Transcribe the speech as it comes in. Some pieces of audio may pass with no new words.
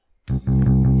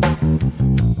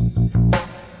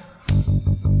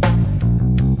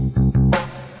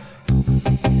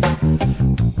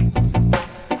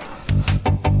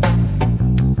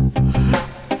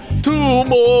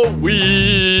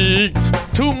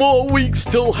2 more weeks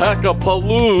till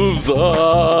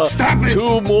Hackapalooza. Stop it!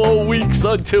 2 more weeks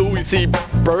until we see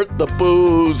Bert the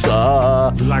Boozer.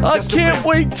 I can't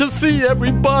wait to see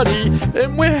everybody,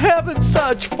 and we're having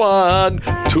such fun.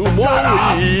 2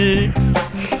 more weeks.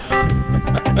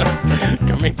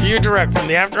 Coming to you direct from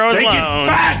the After Hours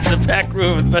Lounge, the back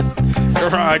room of the best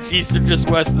garage east or just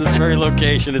west of this very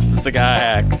location. It's the Cigar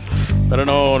Hacks, better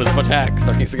known as Butch Hacks,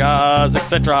 talking cigars,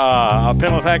 etc. A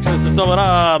panel of hacks, Mr.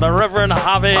 Stovina, the Reverend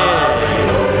Javi.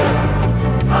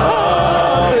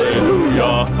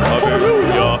 Hallelujah,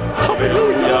 hallelujah,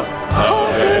 hallelujah,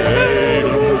 hallelujah.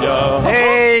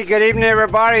 Hey, good evening,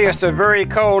 everybody. It's a very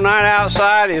cold night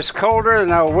outside. It's colder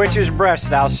than a witch's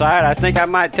breast outside. I think I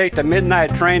might take the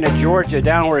midnight train to Georgia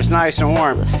down where it's nice and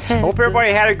warm. Hope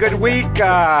everybody had a good week.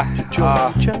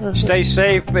 Stay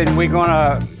safe, and we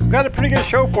got a pretty good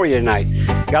show for you tonight.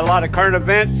 Got a lot of current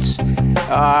events.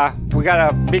 We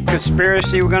got a big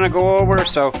conspiracy we're going to go over,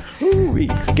 so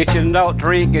get you an adult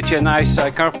drink, get you a nice,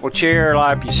 comfortable chair,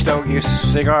 light up your stogies,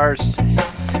 cigars.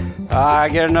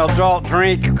 Get an adult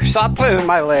drink. Stop playing with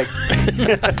my leg.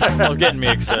 Well, getting me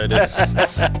excited. Just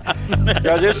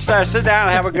sit down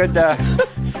and have a good...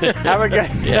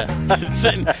 Yeah,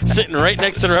 sitting right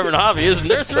next to the Reverend Javi, isn't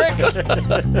there, Rick?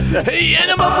 Hey,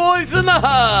 Enema Boys in the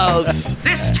house.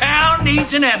 This town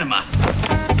needs an enema.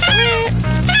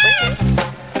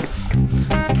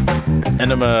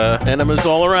 Enemas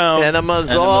all around.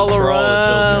 Enemas all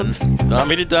around.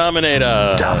 Tommy the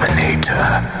Dominator.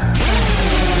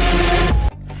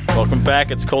 Welcome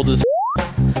back. It's cold as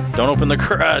Don't open the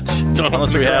garage.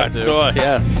 Unless we have to. Door.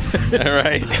 Yeah. All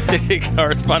right.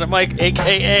 Correspondent Mike,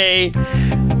 a.k.a.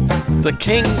 the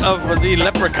king of the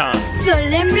leprechaun. The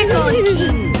Leprechaun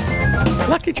King.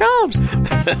 Lucky Charms.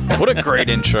 What a great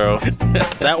intro.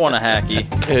 That won a hacky.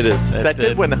 It is. That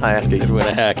did win a hacky. Did win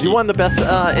a hacky. You won the best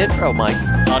intro, Mike.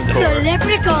 Encore. The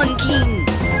Leprechaun King.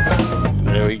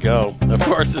 There we go. Of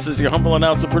course, this is your humble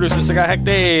announcer, producer, Cigar Hack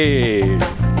Dave.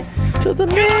 To the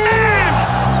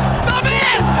man! The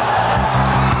man!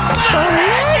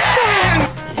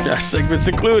 Our segments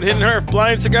include Hidden Herf,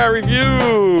 Blind Cigar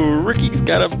Review. Ricky's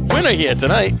got a winner here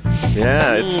tonight.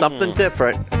 Yeah, it's something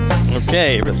different.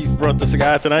 Okay, Ricky's brought the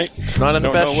cigar tonight. It's not in the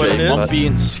best shape. shape. Lumpy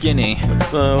and skinny.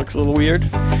 Looks a little weird.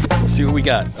 We'll see what we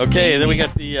got. Okay, then we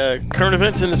got the current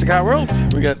events in the cigar world.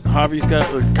 We got Javi's got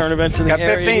current events in the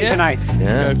area. Got 15 tonight. Yeah.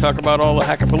 We're going to talk about all the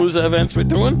Hackapalooza events we're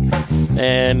doing.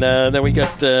 And then we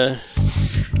got the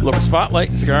Local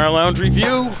Spotlight Cigar Lounge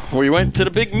Review. We went to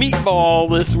the big meatball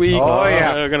this week. Oh,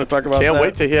 yeah. We're going to talk about Can't that.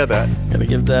 wait to hear that. Going to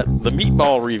give that the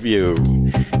meatball review.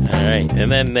 All right.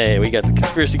 And then we got the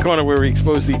Conspiracy Corner where we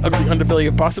expose the ugly underbelly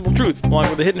of possible truth, along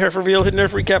with the Hidden Herf Reveal, Hidden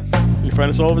Herf Recap. You can find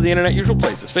us all over the internet, usual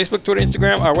places. Facebook, Twitter,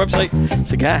 Instagram, our website,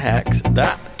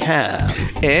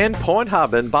 cigarhacks.com. And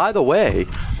Pornhub. And by the way,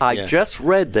 I just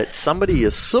read that somebody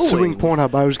is suing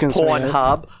Pornhub. I was going to say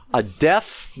Pornhub, a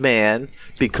deaf man,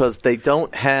 because they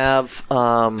don't have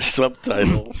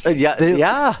subtitles.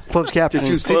 Yeah. Closed captioning. Did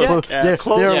you see that? They're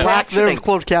closed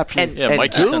captioning. Yeah,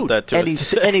 Mike sent that to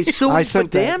us. And he's suing for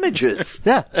sent that. damages.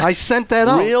 Yeah, I sent that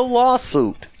out. Real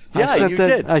lawsuit. Yeah, you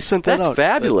did. I sent that That's out.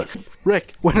 fabulous.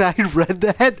 Rick, when I read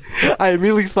that, I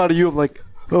immediately thought of you. I'm like,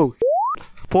 oh,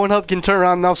 Pornhub can turn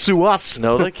around and now sue us.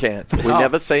 No, they can't. We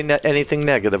never say anything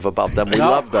negative about them. We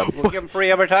love them. We'll give them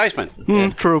free advertisement.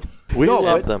 True. We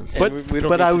love them.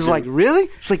 But I was like, really?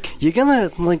 It's like, you're going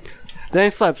to, like... Then I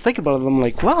thought, think about it. I'm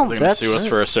like, well, They're going to sue us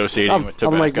for associating with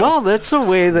tobacco. I'm like, well, that's a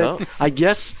way that I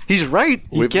guess he's right.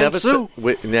 He can't sue.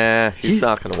 He's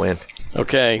not going to win.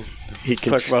 Okay. He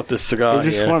can talk about this cigar.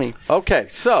 It's just funny. Okay,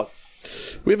 so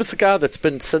we have a cigar that's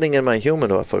been sitting in my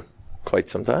humidor for quite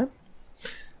some time,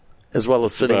 as well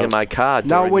as sitting in my car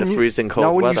during the freezing cold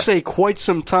weather. Now, when you say quite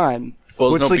some time,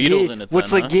 well, what's no beetles in it. What's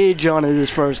the gauge on it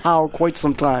as far as how quite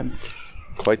some time?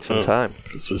 Quite some time.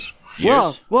 This is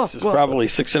years. This is probably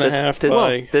 6.5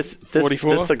 by 44.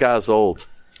 This cigar's old.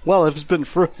 Well, if it's been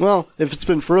frozen,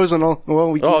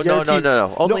 we can guarantee.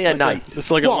 No. Only at night.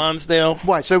 It's like a Lonsdale.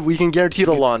 Why? So we can guarantee a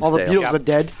all the Lonsdale. beetles are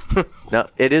dead. No,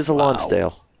 it is a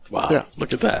Lonsdale. Wow. Yeah.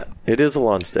 Look at that. It is a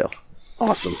Lonsdale.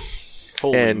 Awesome.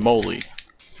 Holy moly.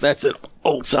 That's an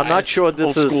old size. I'm not sure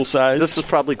this old school size. This is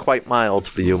probably quite mild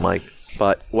for you, Mike.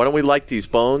 But why don't we like these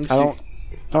bones? I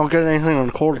don't get anything on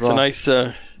the cold It's a nice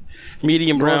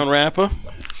medium brown wrapper.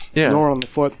 Yeah. Nor on the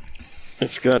foot.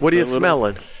 It's got. What are you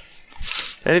smelling?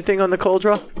 Anything on the cold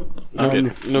draw?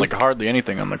 Like hardly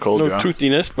anything on the cold No draw.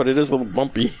 toothiness, but it is a little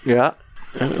bumpy. Yeah.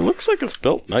 And it looks like it's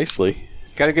built nicely.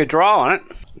 Got a good draw on it.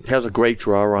 It has a great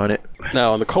draw on it.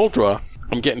 Now, on the cold draw,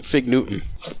 I'm getting Fig Newton.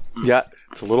 Yeah,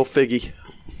 it's a little figgy.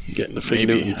 Getting the Fig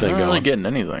Maybe. Newton thing I'm not really going. getting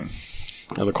anything.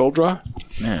 On the cold draw,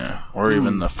 Yeah. Or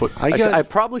even the foot. I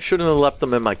probably shouldn't have left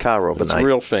them in my car it's overnight.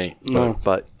 real faint. No.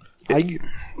 But I get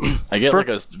like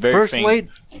a very first faint, late,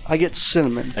 I get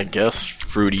cinnamon. I guess,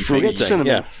 fruity I figgy get thing. cinnamon.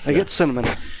 yeah. I get cinnamon.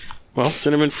 Well,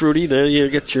 cinnamon fruity, there you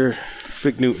get your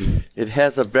Fig Newton. it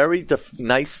has a very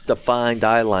nice defined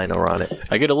eyeliner on it.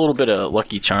 I get a little bit of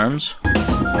Lucky Charms.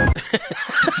 What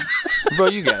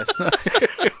about you guys?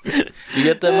 You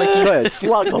get that, Mikey? Go ahead,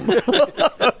 slug them.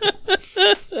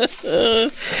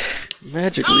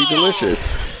 Magically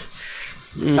delicious.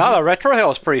 Oh, the retro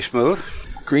hill is pretty smooth.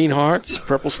 Green hearts,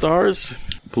 purple stars,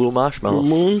 Blue blue marshmallows.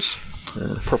 moons.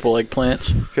 Purple eggplants.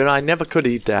 You know, I never could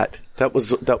eat that. That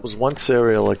was one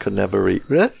cereal I could never eat.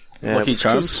 Really? Yeah, Lucky it was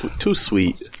Charms? too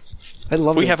sweet. I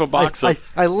loved We it. have a box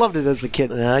I loved it as a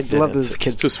kid. Yeah, I did. Loved it as a It's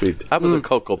kid. too sweet. I was a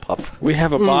Cocoa Puff. We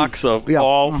have a box of Yeah.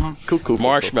 all Cuckoo.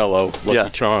 marshmallow Lucky Yeah.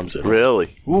 Charms. In it. Really?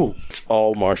 Ooh. It's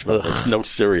all marshmallow. It's no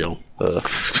cereal.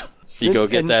 You go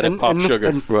get And- that at and- Pop and- Sugar.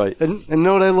 and- Right. And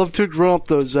know what I love too? Growing up,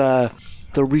 those the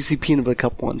Reese Peanut Butter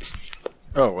Cup ones.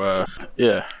 Oh,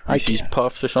 yeah. Reese's can't-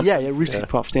 Puffs or something? Yeah, Reese's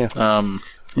Puffs. Yeah.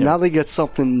 Yeah. Now they get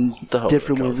something the hell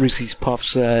different are they with Reese's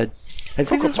Puffs. I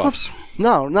think Cocoa that's Puffs. what.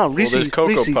 No, Reese's. there's Cocoa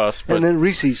Reese's, Puffs, but and then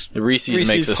Reese's. The Reese's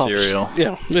makes a Puffs. cereal.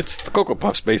 Yeah, it's the Cocoa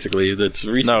Puffs basically. That's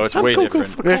Reese's. No, it's way Cocoa-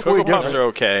 different. It's way Cocoa Puffs different. are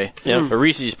okay. Yeah. But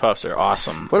Reese's Puffs are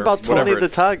awesome. What about Tony Whatever. the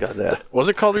Tiger there? Was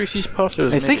it called Reese's Puffs? Or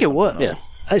was I it think maybe it was. something Yeah. else?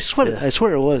 I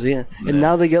swear it was. Yeah. And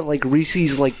now they get like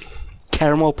Reese's like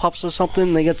caramel puffs or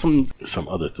something. They get some. Some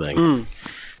other thing.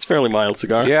 It's a fairly mild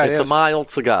cigar. Yeah, It's a mild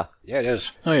cigar. Yeah, it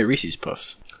is. Oh, yeah, Reese's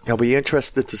Puffs. I'll be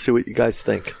interested to see what you guys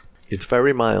think. It's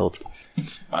very mild.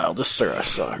 Wow, this cigar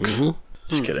sucks.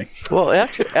 Just kidding. Well,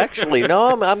 actually,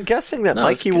 no. I'm guessing that No,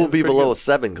 Mikey it's will be pretty below good. a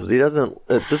 7 because he doesn't.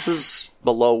 This is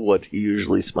below what he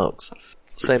usually smokes.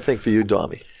 Same thing for you,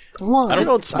 Dommy. Well, I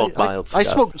don't smoke mild I cigars.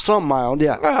 smoke some mild.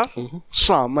 Yeah.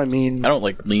 Some. I mean. I don't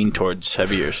like lean towards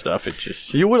heavier stuff. It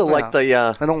just You would have liked the.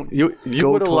 I don't You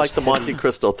go would have towards liked the Monte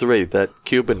Cristo 3, that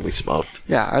Cuban we smoked.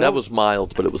 Yeah, I that don't- was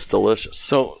mild, but it was delicious.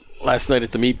 So last night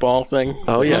at the meatball thing,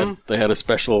 Oh, yeah. they had a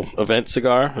special event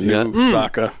cigar, a new Yeah.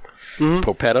 Saka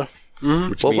Popetta.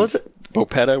 Which What means was it?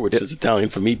 Popetta, which is Italian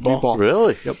for meatball.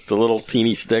 Really? The little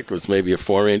teeny stick was maybe a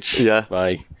 4-inch Yeah.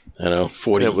 by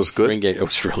 40. It was good? Ringgit. It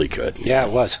was really good. Yeah,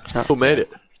 it was. Who made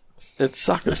it? It's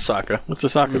Saka. Saka. It's a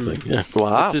Saka thing. Yeah.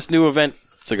 Wow. It's this new event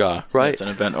cigar. Right. It's an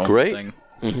event only Great. thing.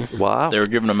 Wow. They were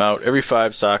giving them out every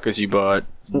 5 Sakas you bought.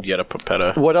 You get a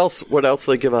Popetta. What else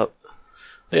they give out?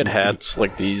 They had hats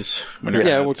like these. Winter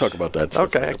Yeah, hats. we'll talk about that.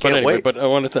 stuff. Okay, I But can't anyway, wait. But I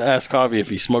wanted to ask Javi if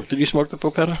he smoked. Did you smoke the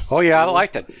Popetta? Oh, yeah, I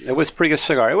liked it. It was a pretty good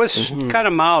cigar. It was kind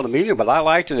of mild to medium, but I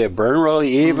liked it. It burned really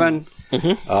even.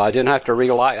 I didn't have to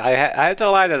relight. I had to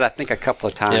light it, I think, a couple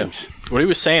of times. What he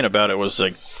was saying about it was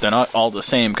like they're not all the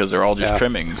same because they're all just Yeah.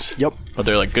 trimmings. Yep. But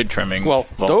they're like good trimming. Well,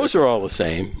 All those different. are all the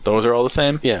same. Those are all the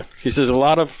same. Yeah, he says a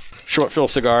lot of short fill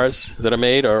cigars that are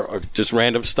made are just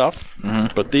random stuff,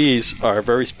 but these are a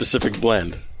very specific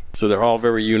blend, so they're all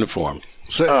very uniform.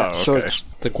 So, Oh, so okay. it's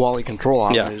the quality control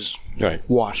on Yeah. it is Right.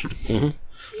 washed.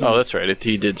 Oh, that's right.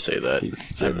 He did say that.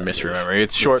 I misremember.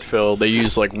 It's short fill. They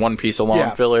use like one piece of long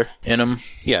Yeah. filler in them.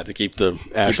 Yeah, to keep the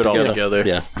ash Keep it all together.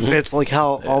 Yeah, It's like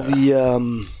how all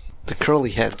the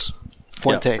curly heads,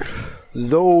 Fuente,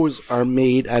 those are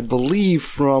made, I believe,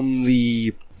 from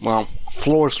the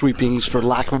floor sweepings, for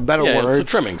lack of a better yeah, it's the word,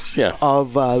 trimmings. Yeah,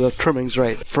 of the trimmings,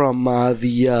 right, from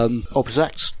the Opus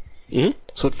X. Mhm.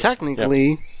 So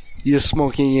technically, you're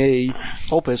smoking a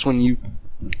Opus when you.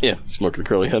 yeah, smoke the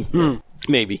curly head.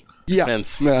 Maybe. Yeah.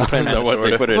 Depends. Yeah. Depends on what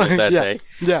they put in it that yeah. day.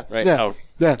 Yeah, Right, yeah, how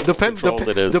yeah. controlled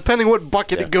it is. Depending what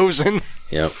bucket Yeah. it goes in,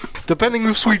 Yeah, depending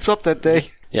who sweeps up that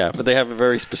day. yeah, but they have a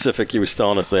very specific. He was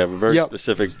telling us they have a very Yep.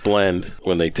 specific blend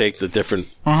when they take the different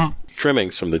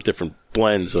trimmings from the different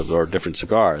blends or different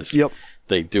cigars. Yep.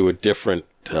 They do a different.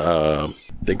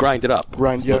 They grind it up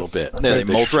Grind, a yeah. little bit. Yeah, they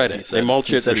they mulch shred it, he it. said. They mulch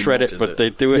He it. said They he shred it, mulches but it. they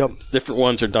do it. Yep. Different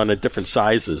ones are done at different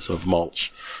sizes of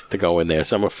mulch to go in there.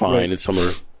 Some are fine Right. and some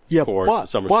are Yeah, coarse. and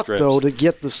some are but strips. though, to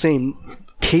get the same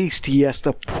taste, he has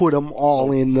to put them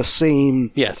all in the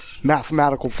same yes,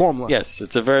 mathematical formula. yes,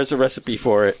 there's a recipe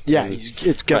for it. Yeah, And-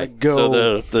 it's got to right. go.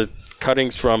 So the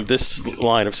cuttings from this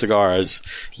line of cigars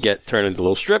get turned into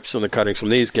little strips, and the cuttings from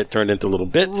these get turned into little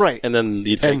bits. Right. And then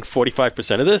you take And-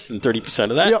 45% of this and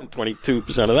 30% of that Yep. and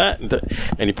 22% of that,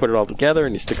 and you put it all together,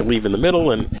 and you stick a leaf in the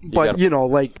middle, and but,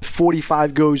 like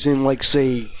 45 goes in, like,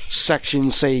 say,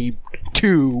 section, say,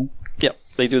 2, Yep,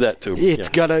 they do that too. it's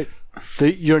gotta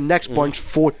your next bunch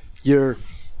for your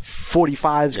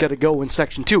 45's got to go in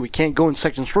section 2. It can't go in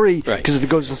section 3 because if it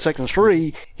goes in section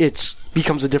 3, it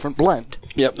becomes a different blend.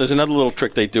 Yep, there's another little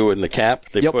trick they do in the cap.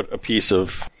 They put a piece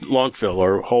of long fill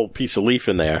or a whole piece of leaf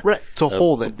in there. Right, to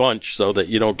hold it. A bunch so that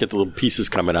you don't get the little pieces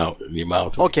coming out in your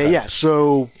mouth. Okay, yeah,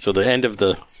 so the end of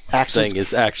the thing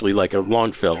is actually like a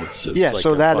long fill. It's like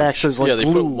so that acts as like they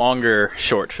glue. put longer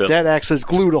short fill That acts as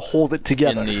glue to hold it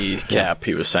together. in the cap,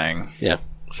 he was saying. Yeah,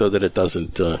 so that it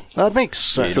doesn't... that makes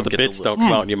sense. so the bits don't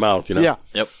come out in your mouth, you know? Yeah.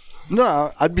 Yep.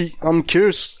 No, I'm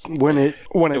curious when it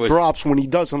drops, when he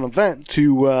does an event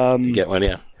to get one,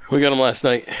 yeah. We got them last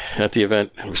night at the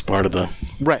event. It was part of the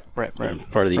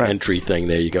part of the entry thing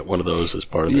there. You got one of those as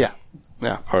part of the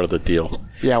part of the deal.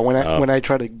 Yeah, when I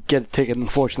try to get a ticket,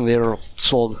 unfortunately, they're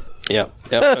sold. Yeah,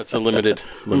 that's a limited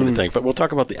thing. But we'll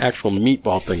talk about the actual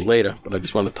meatball thing later. But I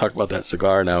just want to talk about that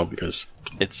cigar now because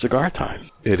it's cigar time.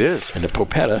 It is. And the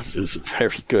Popetta is a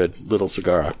very good little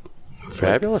cigar.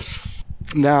 Fabulous.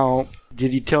 Now,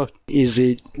 did he tell?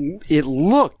 It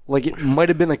looked like it might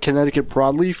have been a Connecticut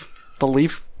broadleaf. The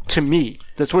leaf to me,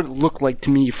 that's what it looked like to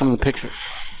me from the picture.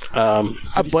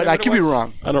 But I could be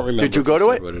wrong. I don't remember. Did you go to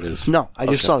it? What it is? No, I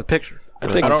just saw the picture. I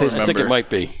think it might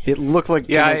be. It looked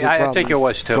like I think it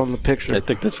was too from the picture. I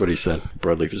think that's what he said.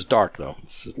 Broadleaf is dark though.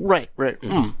 Right.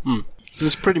 This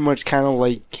is pretty much kind of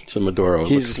like It's a Maduro.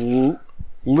 his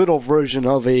little version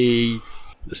of a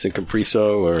The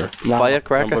Sincompreso or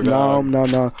Firecracker? No.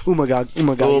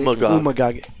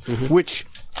 Umagog. Which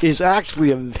is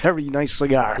actually a very nice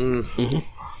cigar.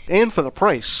 And for the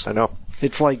price. I know.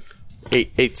 It's like...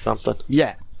 Eight something.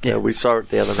 Yeah. Yeah, we saw it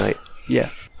the other night. Yeah.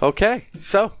 Okay,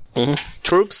 so,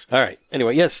 troops? All right.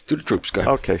 Anyway, yes, do the troops. Go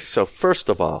ahead. Okay, so first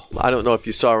of all, I don't know if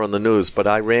you saw on the news, but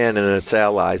Iran and its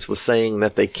allies were saying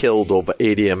that they killed over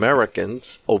 80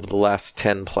 Americans over the last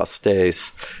 10-plus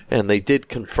days. And they did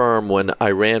confirm when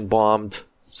Iran bombed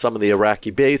some of the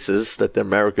Iraqi bases that the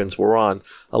Americans were on,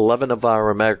 11 of our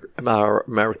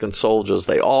American soldiers,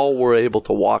 they all were able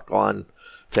to walk on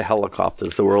to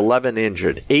helicopters. There were 11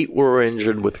 injured. 8 were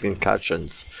injured with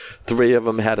concussions. 3 of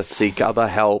them had to seek other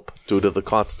help due to the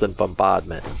constant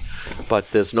bombardment.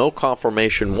 But there's no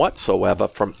confirmation whatsoever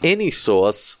from any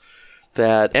source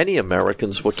that any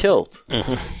Americans were killed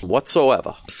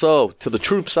whatsoever. So, to the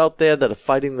troops out there that are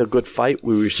fighting the good fight,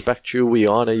 we respect you, we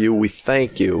honor you, we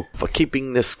thank you for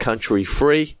keeping this country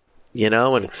free. You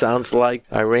know, and it sounds like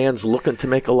Iran's looking to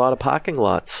make a lot of parking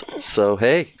lots. So,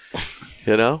 hey,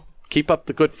 you know, keep up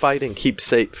the good fight and keep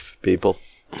safe, people.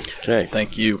 Okay.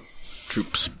 Thank you,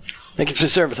 troops. Thank you for the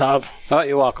service, Hav. Oh,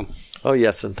 you're welcome. Oh,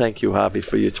 yes, and thank you, Javi,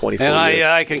 for your 24 years. And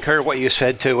I concur with what you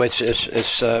said, too.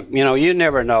 It's you know, you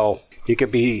never know. You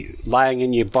could be lying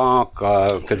in your bunk,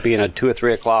 could be in at 2 or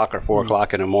 3 o'clock or 4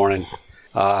 o'clock in the morning.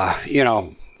 You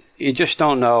know, you just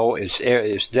don't know.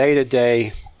 It's day to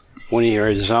day. When you're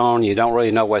in zone, you don't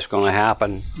really know what's going to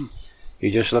happen. You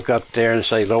just look up there and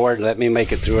say, Lord, let me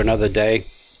make it through another day.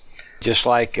 Just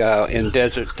like in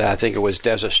Desert, I think it was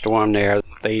Desert Storm there,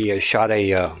 they shot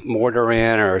a mortar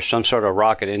in or some sort of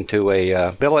rocket into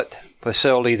a billet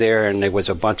facility there, and there was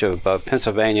a bunch of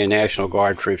Pennsylvania National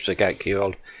Guard troops that got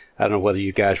killed. I don't know whether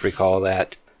you guys recall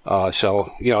that. So,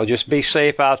 you know, just be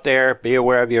safe out there. Be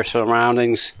aware of your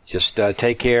surroundings. Just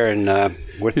take care, and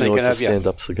we're thinking of you.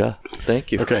 Stand-up cigar.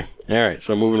 Thank you. Okay. All right.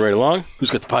 So moving right along.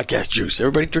 Who's got the podcast juice?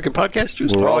 Everybody drinking podcast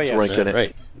juice? We're all yeah. drinking it.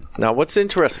 Right. Now, what's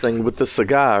interesting with the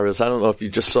cigar is, I don't know if you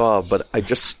just saw, but I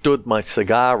just stood my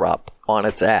cigar up on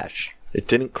its ash. It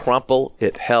didn't crumple.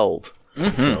 It held.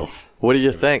 So, what do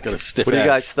you think? Got a stiff What do you ash.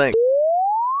 guys think?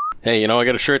 Hey, you know, I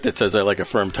got a shirt that says I like a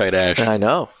firm, tight ash. I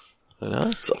know.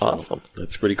 It's awesome.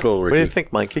 That's pretty cool, Ricky. What do you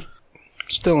think, Mikey?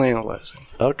 Still analyzing.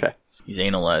 Okay. He's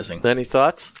analyzing. Any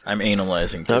thoughts? I'm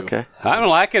analyzing, too. Okay. I'm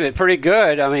liking it pretty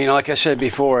good. I mean, like I said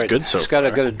before, good so it's got a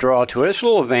far. good draw to it. It's a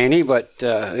little veiny, but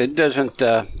it doesn't.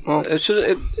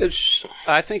 It's.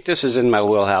 I think this is in my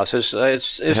wheelhouse. It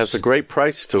It has a great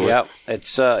price to it. Yeah,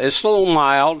 it's a little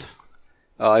mild.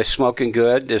 It's smoking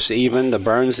good. It's even. The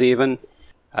burn's even.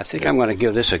 I think I'm going to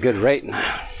give this a good rating.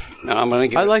 I'm going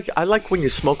to give. I like when you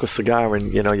smoke a cigar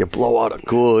and you blow out a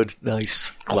good, nice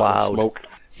cloud. Smoke.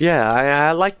 Yeah,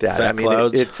 I like that. Fat I mean,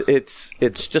 clouds.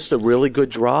 it's just a really good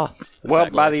draw. Well,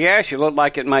 by the ash, it looked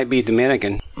like it might be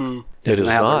Dominican. It is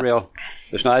not.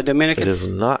 It's not a Dominican. It is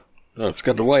not. No, it's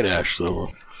got the white ash, though.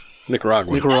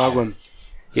 Nicaraguan.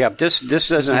 Yeah, but this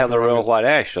doesn't have the real white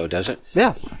ash, though, does it?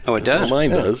 Yeah. Oh, it does.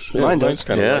 Mine does. Yeah, Mine mine's does.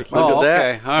 kind of Yeah. like Look at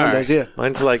that. Okay, all right. Yeah.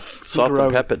 Mine's like salt and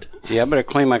Nicaraguan. peppered. Yeah, I better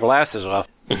clean my glasses off.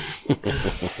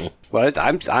 But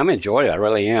I'm enjoying it. I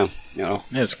really am. You know.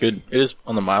 Yeah, it's good. It is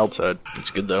on the mild side.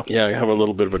 It's good, though. Yeah, I have a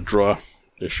little bit of a draw.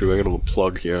 issue. I got a little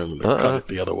plug here. I'm going to cut it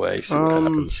the other way. See what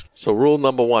happens. So rule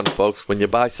number 1, folks, when you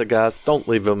buy cigars, don't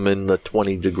leave them in the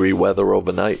 20-degree weather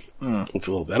overnight. It's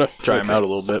a little better. Dry them out a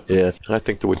little bit. Yeah, I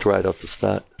think they were dried out to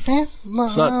start. No,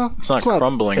 It's not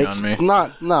crumbling on me.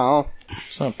 No,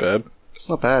 It's not bad. it's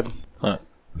not bad. It's not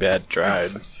bad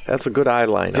dried. That's a good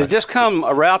eyeliner. Did this come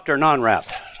wrapped or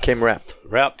non-wrapped? Came wrapped.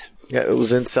 Wrapped. Yeah, it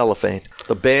was in cellophane.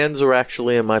 The bands are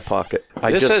actually in my pocket.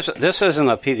 This isn't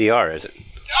a PDR, is it?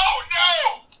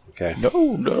 Okay. No.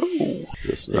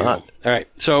 It's not. All right.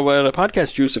 So the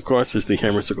podcast juice, of course, is the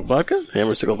Hammer Sickle Vodka.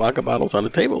 Hammer Sickle Vodka bottle's on the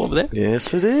table over there.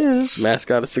 Yes, it is.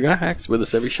 Mascot of Cigar Hacks with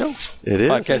us every show. It is.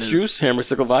 Podcast juice, Hammer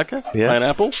Sickle Vodka, Yes.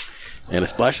 pineapple, and a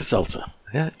splash of seltzer.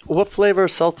 Yeah. What flavor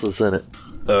of seltzer's in it?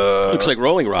 Looks like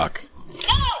Rolling Rock.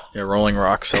 Yeah, Rolling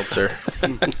Rock Seltzer.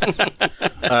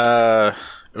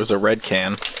 It was a red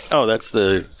can. Oh, that's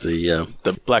the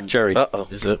black cherry. Uh-oh.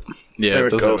 Is it? Yeah, There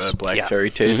it it does have goes. a black cherry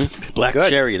taste. Black Good.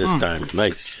 cherry this time.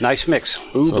 Nice. Nice mix.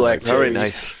 Ooh, black cherry. Very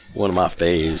nice. One of my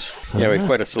faves. Yeah, we had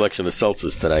quite a selection of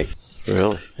seltzers today.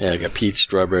 Really? Yeah, I got peach,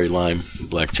 strawberry, lime,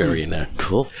 black cherry in there.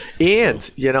 Cool. And,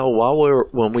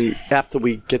 after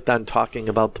we get done talking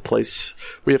about the place,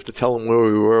 we have to tell them where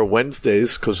we were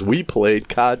Wednesdays because we played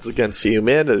Cards Against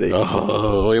Humanity.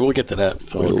 Oh, we'll get to that.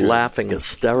 So We're laughing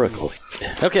hysterically.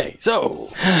 Okay, so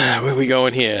where are we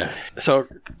going here? So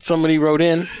somebody wrote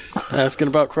in asking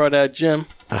about Crawdad Jim.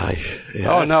 Yes.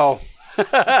 Oh, no.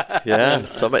 Yeah,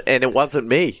 and it wasn't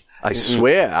me. I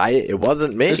swear, it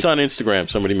wasn't me. It's on Instagram.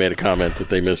 Somebody made a comment that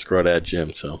they missed Crawdad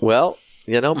Jim. So Well,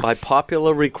 by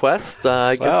popular request,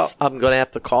 I guess I'm going to have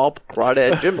to call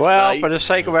Crawdad Jim Well, tonight. for the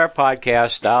sake of our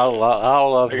podcast,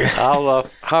 I'll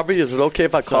Harvey, is it okay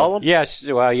if I call him? yes,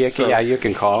 well, you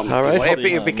can call him. All right.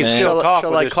 If he can still talk Shall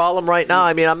with I his- call him right now?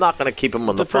 I mean, I'm not going to keep him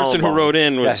on the, the person phone. who wrote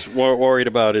in was worried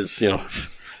about his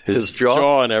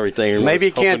jaw? and everything. and Maybe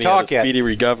was he can't hoping had talk a yet. Speedy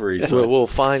recovery. So We'll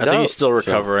find I out. think he's still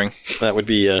recovering. that would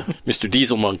be Mr.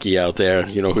 Diesel Monkey out there.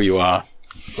 You know who you are.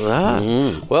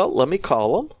 Well, let me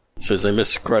call him. Says they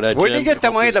miss Crawdad Jim. Where'd you get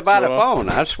the money to buy the phone?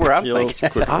 That's where I'm Yellows,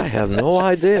 thinking. I have no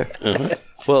idea.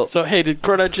 Well, So, hey, did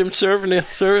Crawdad Jim serve in the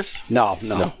service? No.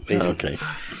 Okay.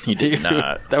 He did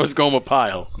not. That was Goma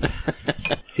Pyle.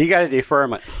 He got a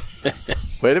deferment.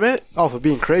 wait a minute. Oh, for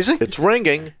being crazy? It's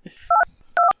ringing.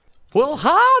 Well,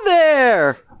 hi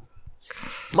there.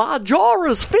 My jaw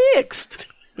is fixed.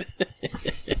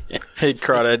 Hey,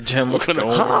 Crawdad Jim, what's going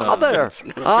Hi on? there.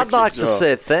 I'd like to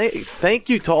say thank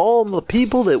you to all the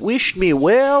people that wished me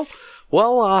well.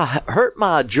 Well, I hurt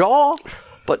my jaw,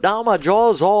 but now my jaw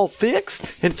is all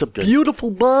fixed, and it's a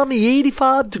beautiful, balmy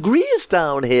 85 degrees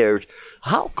down here.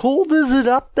 How cold is it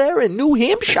up there in New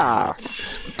Hampshire?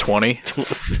 20.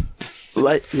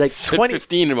 Like 20,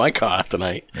 15 in my car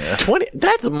tonight. 20.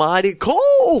 That's mighty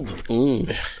cold.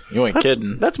 You ain't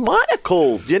kidding. That's mighty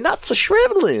cold. Your nuts are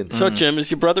shriveling. So, Jim,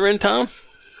 is your brother in town?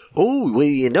 Oh,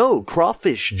 well,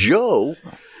 Crawfish Joe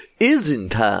is in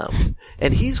town,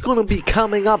 and he's going to be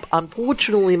coming up.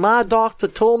 Unfortunately, my doctor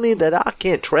told me that I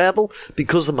can't travel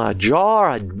because of my jaw.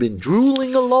 I've been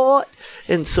drooling a lot,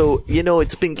 and so,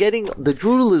 the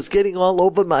drool is getting all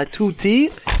over my 2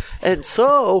 teeth. And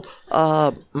so,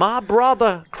 my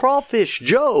brother Crawfish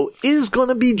Joe is going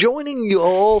to be joining you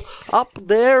all up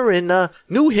there in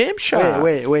New Hampshire.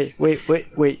 Wait.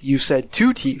 You said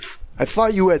 2 teeth. I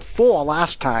thought you had 4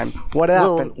 last time. What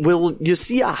happened? Well, you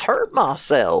see, I hurt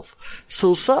myself.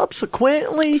 So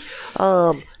subsequently,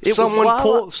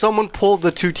 Someone pulled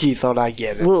the 2 teeth out. I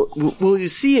get it. Well, you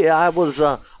see, I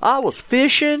was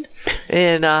fishing,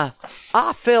 and I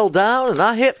fell down, and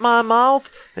I hit my mouth,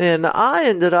 and I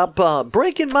ended up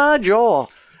breaking my jaw,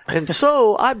 and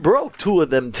so I broke 2 of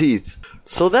them teeth.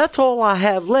 So that's all I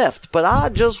have left. But I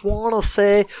just want to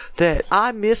say that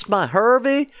I miss my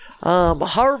Harvey.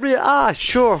 Harvey, I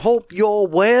sure hope you're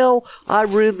well. I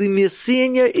really miss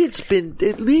seeing you. It's been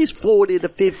at least 40 to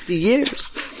 50 years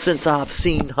since I've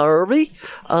seen Harvey.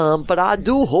 But I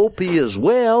do hope he is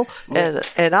well.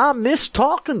 And I miss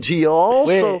talking to you all.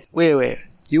 Wait.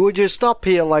 You were just up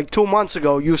here like 2 months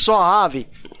ago. You saw Harvey.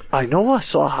 I know I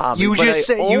saw Harvey. You but just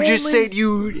said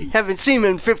you haven't seen him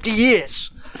in 50 years.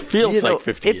 Feels like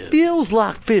 50 years. It feels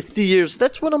like 50 years.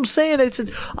 That's what I'm saying. I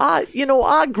said,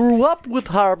 I grew up with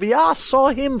Harvey. I saw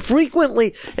him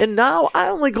frequently, and now I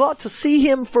only got to see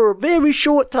him for a very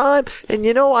short time. And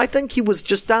I think he was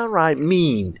just downright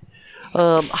mean.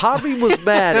 Harvey was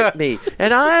mad at me,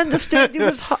 and I understand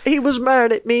he was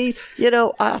mad at me.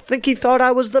 I think he thought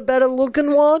I was the better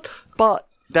looking one, but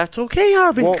that's okay,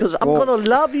 Harvey, because I'm gonna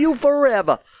love you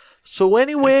forever. So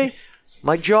anyway.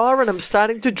 My jaw, and I'm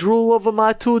starting to drool over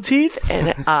my 2 teeth,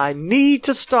 and I need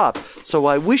to stop. So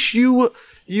I wish you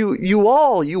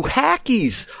you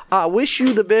hackies, I wish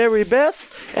you the very best,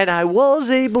 and I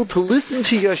was able to listen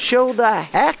to your show, The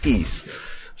Hackies.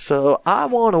 So I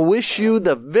want to wish you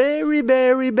the very,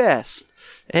 very best.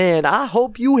 And I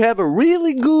hope you have a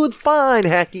really good, fine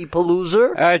Hacky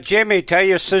Palooza. Jimmy, tell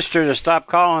your sister to stop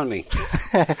calling me.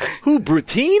 Who,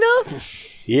 Bettina?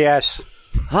 Yes.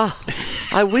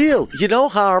 I will. You know,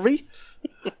 Harvey,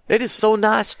 it is so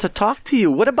nice to talk to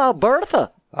you. What about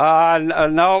Bertha?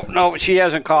 No, she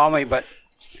hasn't called me, but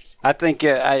I think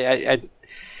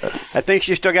I think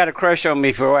she still got a crush on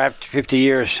me for after 50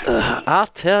 years. I'll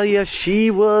tell you, she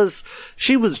was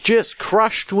just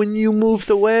crushed when you moved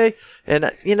away. And,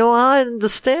 I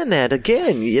understand that.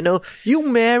 Again, you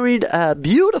married a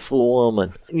beautiful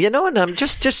woman, and I'm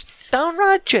just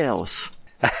downright jealous.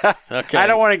 Okay. I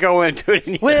don't want to go into it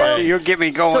anymore. Well, you'll get me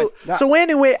going. So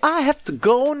anyway, I have to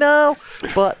go now,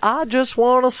 but I just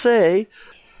want to say...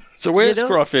 So where's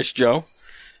Crawfish Joe?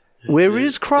 Where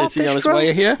is Crawfish Joe? Is he on his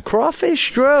way here?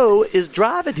 Crawfish Joe is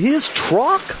driving his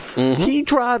truck. Mm-hmm. He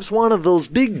drives one of those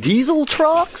big diesel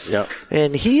trucks,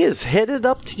 and he is headed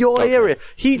up to your area.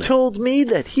 He told me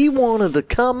that he wanted to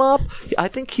come up. I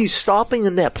think he's stopping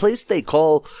in that place they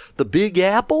call the Big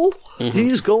Apple. Mm-hmm.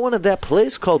 He's going to that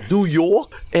place called New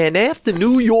York, and after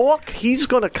New York, he's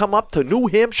going to come up to New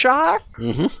Hampshire.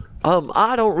 Mm-hmm.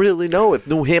 I don't really know if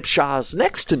New Hampshire is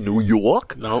next to New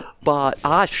York. No. But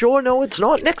I sure know it's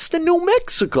not next to New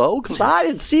Mexico, because I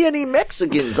didn't see any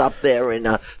Mexicans up there in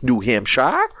New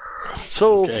Hampshire.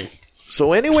 So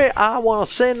anyway, I want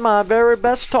to send my very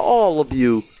best to all of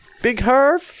you. Big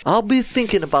Herv, I'll be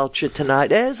thinking about you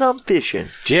tonight as I'm fishing.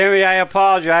 Jimmy, I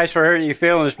apologize for hurting your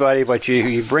feelings, buddy, but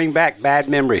you bring back bad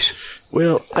memories.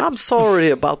 Well, I'm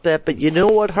sorry about that, but you know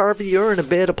what, Harvey? You're in a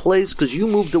better place because you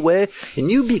moved away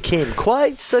and you became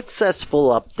quite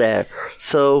successful up there.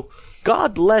 So,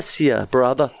 God bless you,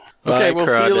 brother. Okay, we'll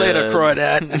see you later,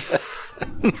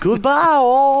 Crawdad. Goodbye,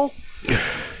 all.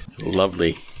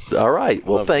 Lovely. All right.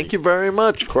 Well, thank you very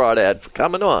much, Crawdad, for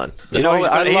coming on. He's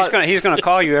going to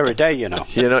call you every day, You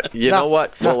know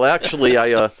what? Well, actually,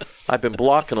 I've been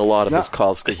blocking a lot of his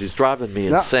calls because he's driving me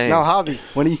insane. Now, Harvey,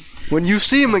 when you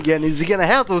see him again, is he going to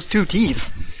have those two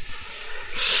teeth?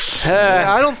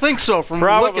 I don't think so. From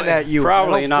looking at you,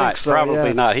 probably not.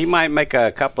 Probably not. He might make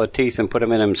a couple of teeth and put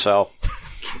them in himself.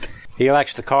 He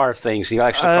likes to carve things. He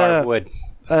likes to carve wood.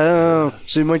 So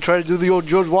you might try to do the old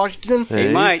George Washington?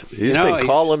 He might. He's been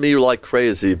calling me like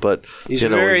crazy, but he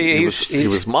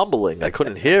was mumbling. I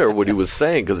couldn't hear what he was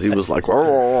saying because he was like, man,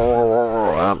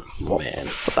 what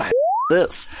the heck is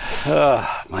this?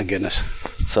 Oh, my goodness.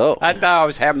 So I thought I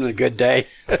was having a good day.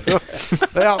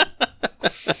 Well,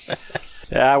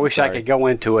 I wish I could go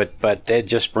into it, but it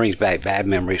just brings back bad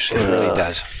memories. It really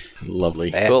does.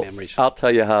 Lovely. Bad memories. I'll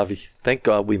tell you, Harvey, thank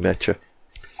God we met you.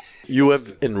 You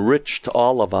have enriched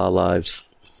all of our lives.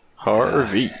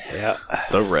 Harvey.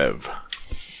 The Rev.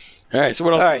 All right, so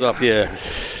what else is up here?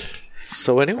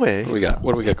 So anyway.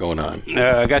 What do we got going on?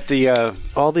 I got the...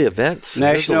 all the events.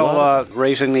 National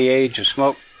Raising the Age of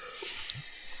Smoke.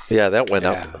 Yeah, that went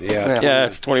up. Yeah,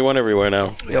 it's 21 everywhere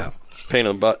now. Yep. It's a pain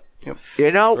in the butt. Yep.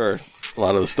 For a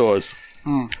lot of the stores.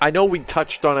 I know we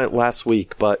touched on it last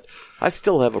week, but I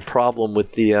still have a problem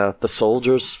with the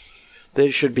soldiers. There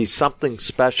should be something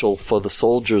special for the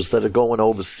soldiers that are going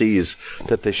overseas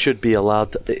that they should be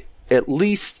allowed to, at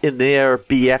least in their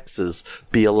BXs,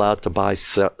 be allowed to buy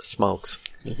smokes.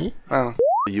 Mm-hmm.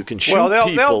 You can shoot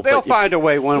people. They'll find a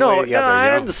way one way or the other.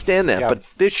 I understand that, but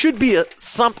there should be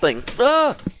something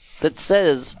that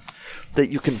says that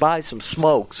you can buy some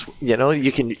smokes.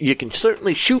 You can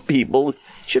certainly shoot people. You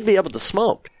should be able to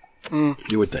smoke. You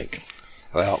would think.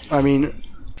 Well, I mean...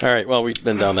 All right, well, we've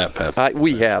been down that path.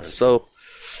 We have. So,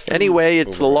 anyway,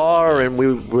 it's the law, and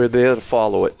we're there to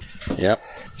follow it. Yep.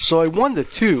 So I wonder,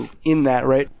 too, in that,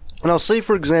 right? And I'll say,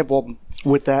 for example,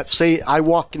 with that, say I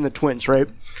walk in the Twins, right?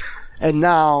 And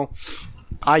now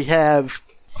I have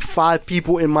 5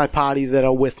 people in my party that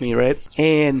are with me, right?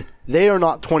 And they are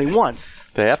not 21.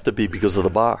 They have to be because of the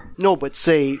bar. No, but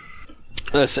say...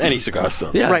 That's any cigar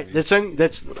store. Yeah. Right, that's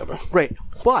whatever. Right,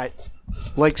 but,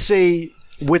 like, say...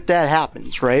 With that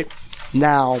happens, right?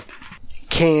 Now,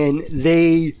 can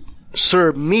they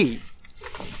serve me?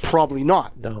 Probably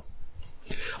not. No.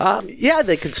 Yeah,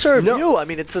 they can serve you. I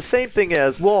mean, it's the same thing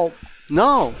as... Well,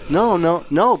 no,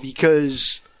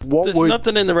 because... There's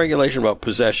nothing in the regulation about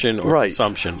possession or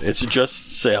consumption. It's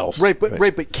just sales. Right,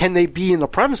 but can they be in the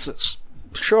premises?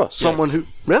 Sure. Someone who...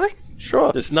 Really?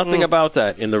 Sure. There's nothing about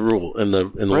that in the rule in the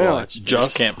Really? law. It's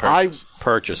just can't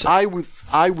purchase it. I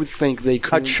would think they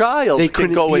could. A child they can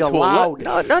couldn't go be into allowed.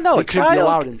 no. They A couldn't be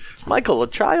allowed child, in. Michael, a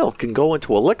child can go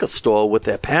into a liquor store with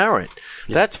their parent.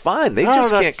 That's fine. They No,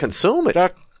 just that- can't consume it.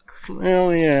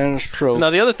 Well, yeah, that's true.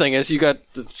 Now the other thing is you got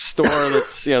the store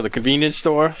that's the convenience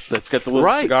store that's got the little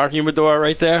Right. cigar humidor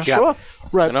right there. Sure.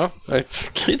 Right.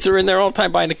 Kids are in there all the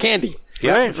time buying the candy.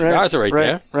 Right, Cigars are right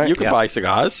there. right. You can buy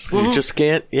cigars. You just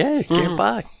can't. Yeah, you can't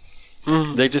buy.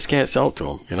 They just can't sell it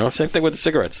to them. Same thing with the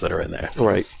cigarettes that are in there.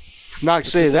 Right. Not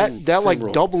say that like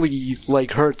rule. doubly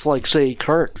like hurts like say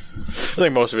Kurt. I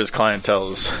think most of his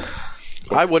clientele's.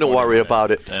 I wouldn't worry about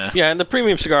it. Yeah, in the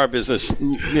premium cigar business,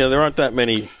 there aren't that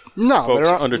many No, folks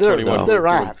under 21 They're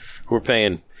at. who are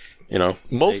paying,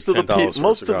 Most $8, of the $10 for a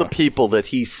most of the cigar. people that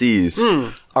he sees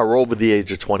are over the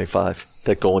age of 25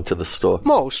 that go into the store.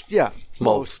 Most, yeah.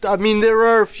 Most. I mean, there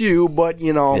are a few, but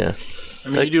Yeah. I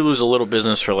mean, you do lose a little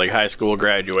business for like high school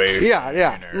graduation.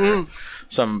 Yeah. Or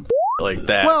some like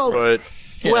that. Well- but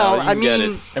you well, know, I you get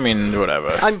mean- it. I mean,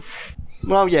 whatever.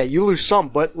 Well, yeah, you lose some,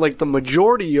 but like the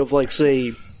majority of like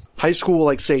say high school,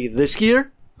 like say this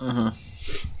year,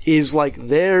 is like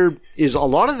there is a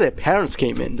lot of their parents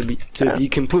came in to be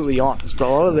completely honest. A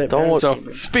lot of their parents So, came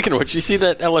in. speaking of which, you see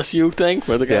that LSU thing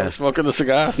where the guy Yeah. was smoking the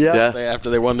cigar? Yeah. After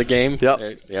they won the game? Yep.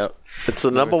 Yep. It's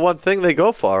the number one thing they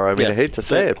go for. I mean, I hate to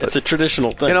say it, but it's a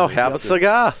traditional thing. have a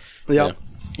cigar. Yeah,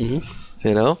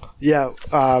 Yeah.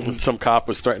 Some cop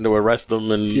was threatening to arrest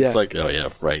them, and Yeah. it's like, oh, yeah,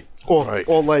 right. or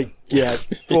like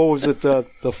what was it the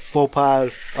faux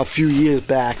pas a few years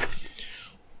back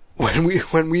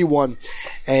when we won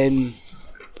and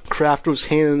Kraft was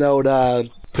handing out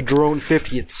Padron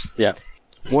 50ths. Yeah.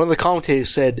 One of the commentators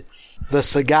said the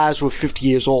cigars were 50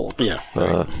 years old. Yeah.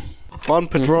 One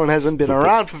Padron hasn't been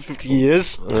around for 50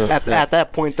 years. At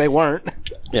that point, they weren't.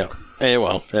 Yeah.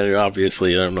 And,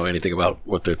 obviously, I don't know anything about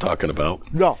what they're talking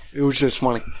about. No, it was just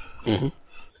funny.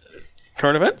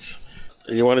 Current events?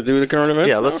 You want to do the current events?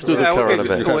 Yeah, let's do the current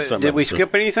events. Did we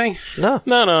skip anything? No.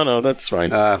 No, that's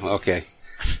fine. Okay.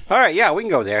 All right, yeah, we can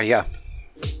go there, yeah.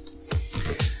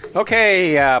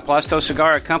 Okay, Plasto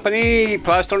Cigar Company,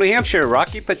 Plasto, New Hampshire,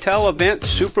 Rocky Patel event,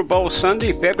 Super Bowl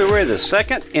Sunday, February the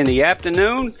 2nd in the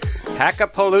afternoon.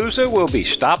 Hackapalooza will be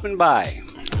stopping by.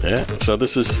 Yeah, so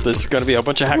this is going to be a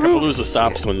bunch of Hackapalooza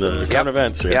stops when the current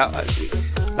events. Yeah,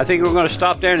 I think we're going to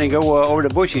stop there and then go over to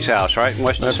Bushy's house, right? And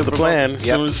watch That's Super the Bowl. plan.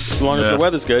 Yep. As long as the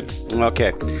weather's good.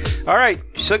 Okay. All right.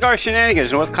 Cigar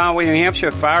Shenanigans, North Conway, New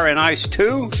Hampshire, Fire and Ice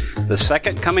 2. The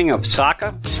second coming of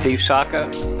Saka, Steve Saka,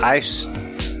 Ice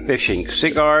Fishing,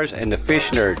 Cigars, and the Fish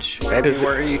Nerds,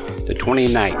 February the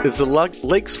 29th. Is the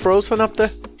lakes frozen up there?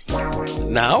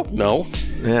 Now? No.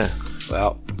 Yeah.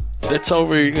 Well, It's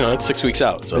over, it's 6 weeks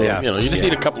out. So, Yeah. you just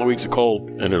need a couple of weeks of cold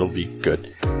and it'll be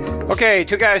good. okay,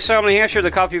 Two Guys Sell, New Hampshire. The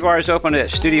coffee bar is open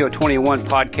at Studio 21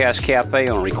 Podcast Cafe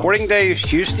on recording days,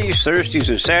 Tuesdays, Thursdays,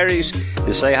 and Saturdays.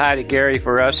 And say hi to Gary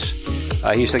for us.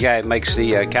 He's the guy that makes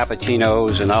the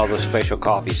cappuccinos and all the special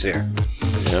coffees there.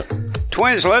 Yep.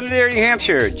 Twins, Londonderry, New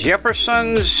Hampshire.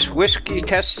 Jefferson's Whiskey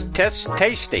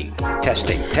Tasting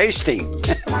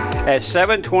at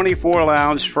 724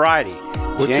 Lounge Friday.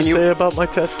 What'd you say about my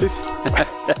testes?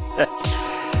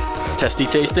 Testy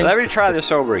tasting? Let me try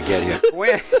this over again here.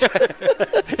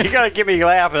 You got to give me a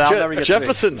laugh, and I'll never get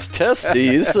Jefferson's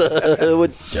testes.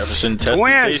 would Jefferson testing.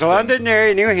 Twins,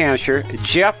 Londonderry, New Hampshire.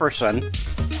 Jefferson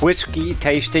Whiskey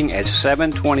Tasting at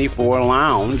 724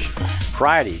 Lounge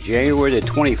Friday, January the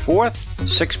 24th,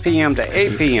 6 p.m. to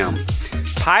 8 p.m.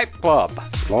 Pipe Club,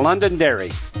 Londonderry,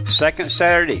 second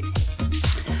Saturday.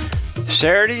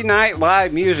 Saturday Night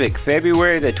Live Music,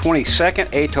 February the 22nd,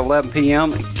 8 to 11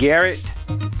 p.m. Garrett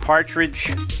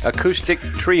Partridge Acoustic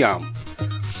Trio.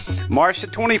 March the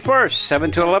 21st,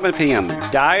 7 to 11 p.m.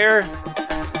 Dyer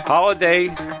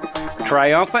Holiday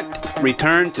Triumphant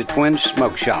Return to Twin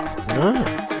Smoke Shop.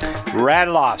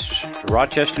 Radloff's,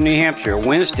 Rochester, New Hampshire,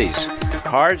 Wednesdays.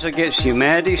 Cards Against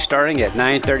Humanity starting at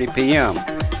 9:30 p.m.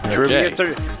 Trivia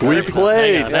we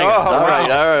played. Hang on. All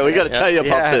right. We got to tell you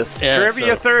about this. Yeah.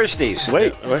 Trivia so- Thursdays.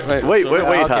 Wait,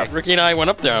 okay. Huff. Ricky and I went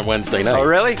up there on Wednesday night. Oh,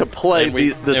 really? To play And we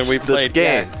this played,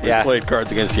 game. Yeah. We played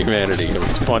Cards Against Humanity. It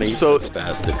was funny. So- It was a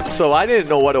bastard. So I didn't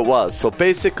know what it was. So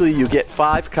basically, you get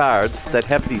 5 cards that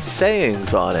have these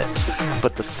sayings on it,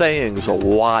 but the sayings are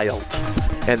wild,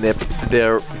 and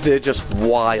they're just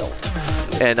wild.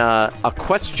 And a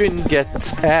question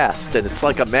gets asked, and it's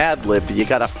like a Mad Lib. You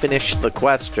got to finish the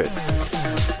question,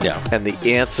 Yeah. and the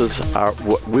answers are.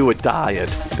 We were dying.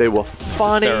 They were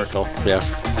funny, Hysterical. Yeah.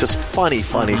 just funny.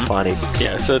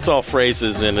 Yeah, so it's all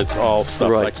phrases and it's all stuff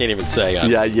Right. I can't even say.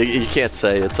 Yeah, you can't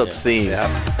say it's obscene.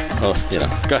 Oh,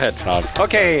 go ahead, Tom.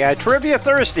 Okay, Trivia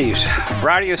Thursdays.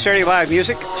 Friday and Saturday live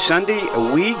music. Sunday,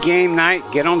 Wii game night.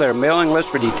 Get on their mailing list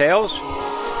for details.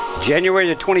 January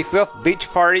the 25th, beach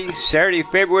party. Saturday,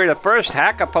 February the 1st,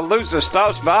 Hackapalooza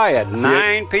stops by at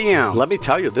 9 p.m. Let me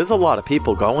tell you, there's a lot of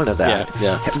people going to that.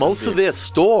 Yeah. Most of their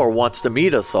store wants to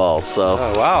meet us all. So,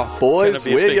 Oh, wow. boys, It's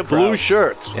gonna be a wear big your blue crowd.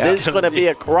 shirts. Yeah. There's going to be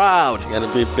a crowd. Got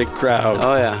to be a big crowd.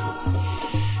 Oh, yeah.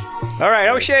 All right,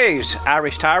 O'Shea's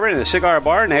Irish Tyrant and the Cigar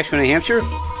Bar, Nashville, New Hampshire.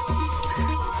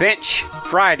 Finch,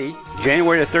 Friday,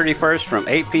 January the 31st from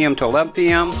 8 p.m. to 11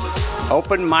 p.m.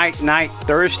 Open mic night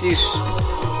Thursdays,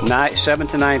 night 7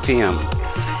 to 9 p.m.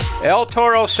 El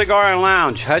Toro Cigar and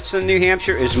Lounge, Hudson, New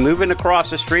Hampshire, is moving across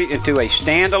the street into a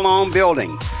standalone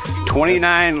building,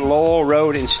 29 Lowell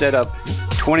Road instead of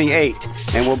 28,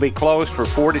 and will be closed for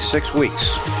 4 to 6 weeks.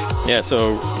 Yeah,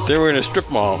 so they were in a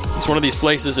strip mall. It's one of these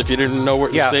places, if you didn't know where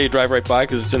you say, you drive right by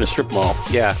because it's in a strip mall.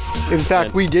 Yeah. In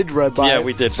fact, we did read by Yeah, it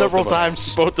we did. several both of us.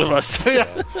 times. Both of us.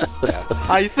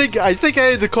 I think I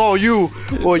had to call you,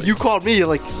 or you called me.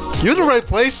 Like, you're the right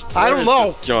place. I don't know.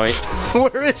 This joint.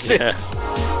 Where is it?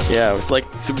 Yeah, it was like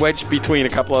wedged between a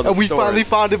couple other And we stores. finally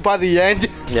found it by the end.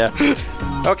 Yeah.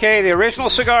 Okay, the original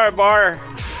Cigar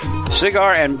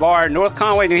and Bar, North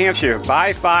Conway, New Hampshire.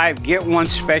 Buy 5, get 1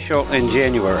 special in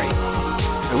January.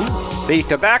 The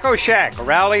Tobacco Shack,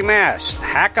 Raleigh, Mass.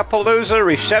 Hackapalooza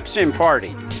Reception Party.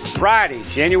 Friday,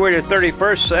 January the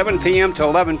 31st, 7 p.m. to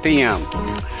 11 p.m.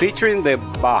 Featuring the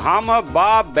Bahama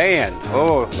Bob Band.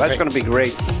 Oh, that's going to be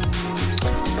great.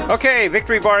 Okay,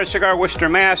 Victory Bar and Cigar, Worcester,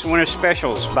 Mass. Winter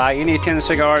specials. Buy any 10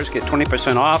 cigars, get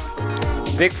 20% off.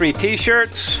 Victory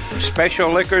T-shirts.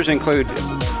 Special liquors include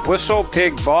Whistle,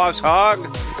 Pig, Boss Hog,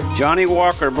 Johnny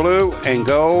Walker Blue, and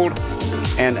Gold,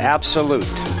 and Absolute.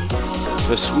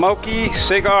 The Smoky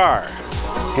Cigar,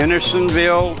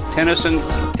 Hendersonville,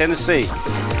 Tennessee.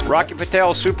 Rocky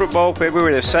Patel Super Bowl,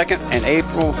 February the 2nd, and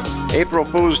April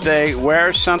Fool's Day.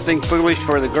 Wear something foolish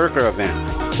for the Gurkha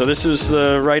event. So this is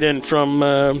the write-in from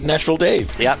Nashville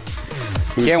Dave. Yep.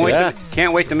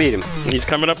 Can't wait to meet him. He's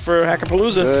coming up for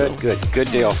Hackapalooza. Good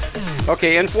deal.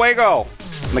 Okay, En Fuego,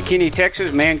 McKinney,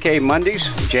 Texas, Man Cave Mondays,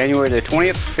 January the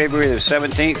 20th, February the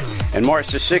 17th, and March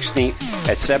the 16th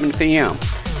at 7 p.m.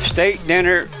 State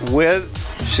dinner with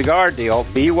cigar deal,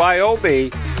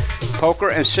 BYOB, poker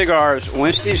and cigars,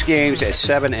 Wednesdays games at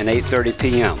 7 and 8:30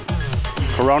 p.m.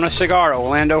 Corona Cigar,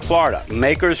 Orlando, Florida,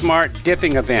 Maker's Mart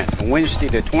dipping event, Wednesday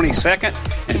the 22nd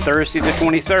and Thursday the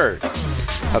 23rd.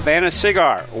 Havana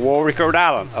Cigar, Warwick, Rhode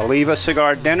Island, Oliva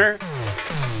Cigar Dinner,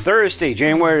 Thursday,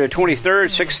 January the 23rd,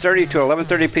 6:30 to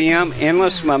 11:30 p.m.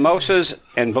 Endless Mimosas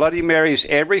and Bloody Marys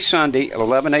every Sunday,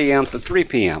 11 a.m. to 3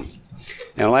 p.m.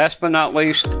 And last but not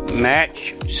least,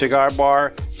 Match Cigar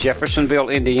Bar, Jeffersonville,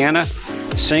 Indiana.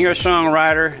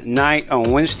 Singer-songwriter night on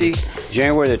Wednesday,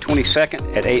 January the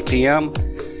 22nd at 8 p.m.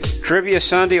 Trivia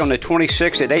Sunday on the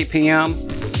 26th at 8 p.m.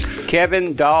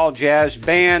 Kevin Dahl Jazz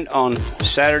Band on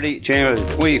Saturday, January the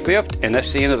 25th. And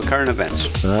that's the end of the current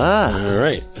events. All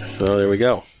right. So there we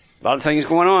go. A lot of things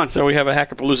going on. So we have a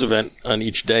Hackapalooza event on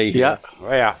each day here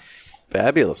Oh, yeah.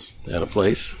 Fabulous. at a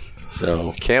place.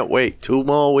 So Can't wait. 2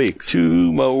 more weeks.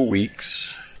 2 more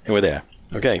weeks. And we're there.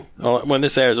 Okay. When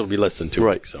this airs, it'll be less than 2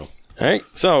 weeks. So. All right.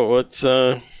 So let's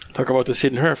talk about this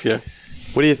Hidden Herf here.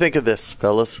 What do you think of this,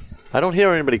 fellas? I don't hear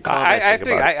anybody commenting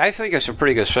about it. I think it's a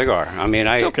pretty good cigar. I mean,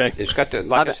 It's okay. It's got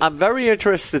the. I'm very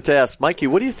interested to ask Mikey,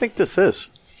 what do you think this is?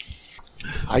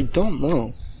 I don't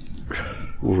know.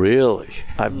 Really?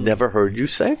 I've never heard you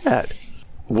say that.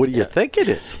 What do you think it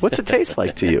is? What's it taste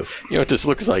like to you? You know what this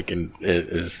looks like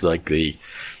is like the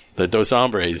Dos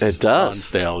Hombres. It does.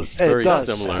 Style is It very does.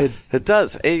 similar. It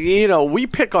does. You know, we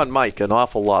pick on Mike an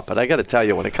awful lot, but I got to tell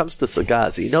you, when it comes to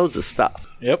cigars, he knows his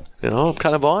stuff. Yep. You know, I'm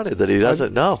kind of honored that he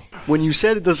doesn't know. When you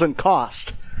said it doesn't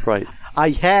cost, Right. I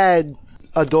had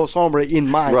a Dos Hombre in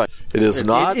mind. Right. It is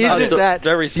not. Isn't that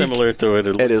Very similar to it.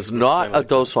 It is not a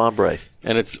Dos Hombre.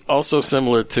 And it's also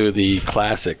similar to the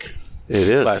classic. It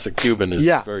is. Classic Cuban is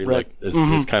Yeah, very right. like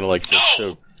it's kind of like this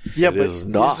too. Yeah, It but is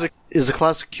not. Is the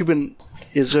classic Cuban?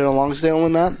 Is there a Longsdale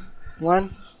in that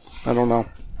line? I don't know.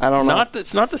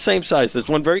 It's not the same size. There's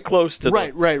one very close to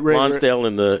Right, the right, Lonsdale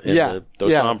in the Yeah,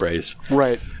 Dos yeah. Hombres.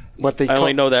 Right. What they I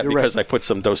only know that you're because right. I put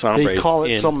some Dos Hombres They call it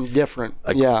in something different.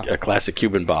 a classic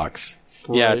Cuban box.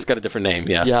 Yeah, Right. it's got a different name.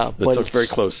 Yeah, Yeah, but it's very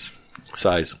it's- close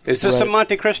size. Is this a Right.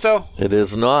 Monte Cristo? It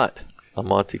is not a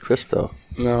Monte Cristo.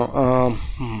 No.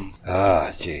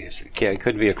 Ah, jeez. It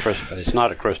could be a Cristo. It's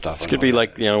not a Christoph. This could be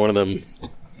like one of them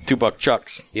 $2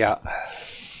 chucks, Yeah.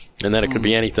 and then it could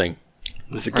be anything.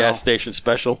 This is a gas station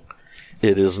special.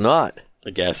 It is not.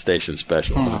 A gas station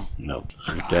special. No.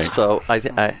 Okay. So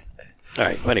All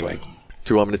right. Well, anyway,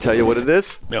 Do you want me to tell you what it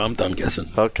is? No, I'm done guessing.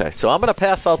 Okay, so I'm going to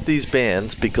pass out these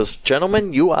bands because,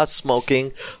 gentlemen, you are smoking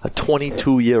a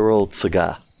 22-year-old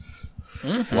cigar.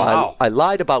 Mm-hmm. Wow. I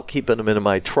lied about keeping them in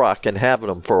my truck and having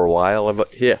them for a while.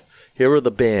 Here are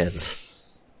the bands.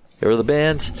 Here are the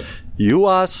bands. You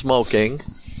are smoking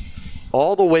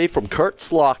all the way from Kurt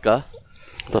Slocker,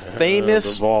 the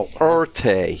famous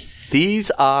Urte.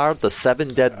 These are the 7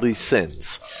 deadly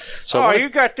sins. So you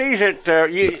got these at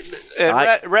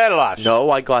Red Lobster.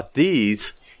 No, I got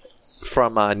these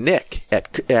from Nick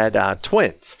at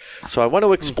Twins. So I want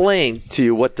to explain to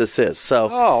you what this is. So,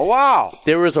 oh, wow.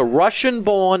 There is a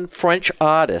Russian-born French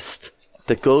artist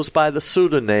that goes by the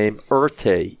pseudonym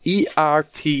Erte,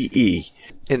 E-R-T-E.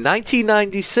 In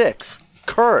 1996,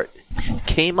 Kurt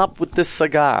came up with this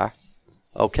cigar,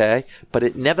 okay, but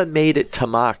it never made it to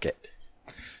market.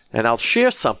 And I'll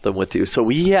share something with you. So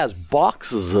he has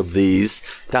boxes of these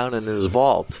down in his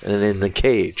vault and in the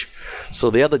cage. So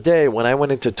the other day when I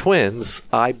went into Twins,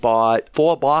 I bought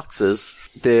 4 boxes.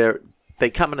 They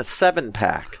come in a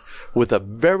 7-pack with a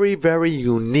very, very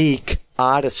unique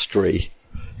artistry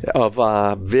of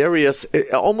various,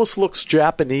 it almost looks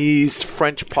Japanese,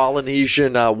 French,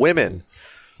 Polynesian women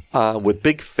with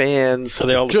big fans. Are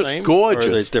they all the just same? Gorgeous.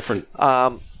 Or are they different?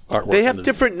 They have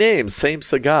different names, same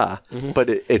cigar, but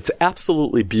it's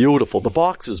absolutely beautiful. The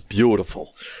box is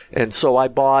beautiful. And so I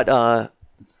bought,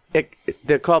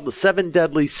 they're called the 7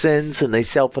 Deadly Sins, and they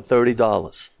sell for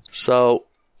 $30. So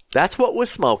that's what we're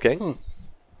smoking.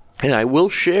 And I will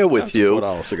share with you.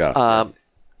 $4 cigar.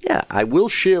 I will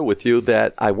share with you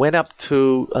that I went up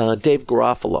to Dave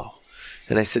Garofalo,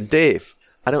 and I said, Dave,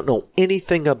 I don't know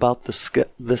anything about the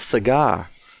cigar,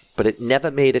 but it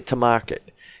never made it to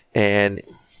market. And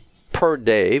per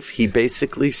Dave, he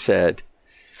basically said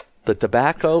the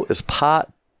tobacco is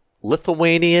part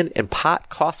Lithuanian and part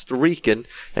Costa Rican,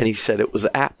 and he said it was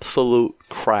absolute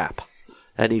crap.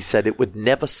 And he said it would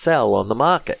never sell on the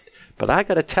market. But I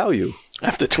got to tell you,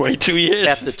 after 22 years.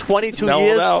 After 22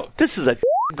 years, this is a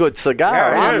good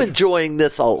cigar. Yeah, I'm enjoying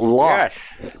this a lot.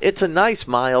 Yes. It's a nice,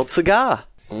 mild cigar.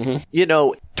 You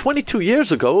know, 22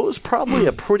 years ago, it was probably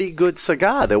a pretty good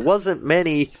cigar. There wasn't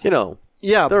many,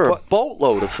 Yeah, there are a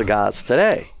boatload of cigars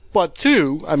today. But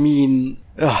too, I mean,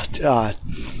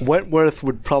 Wentworth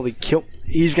would probably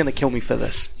he's going to kill me for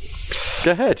this.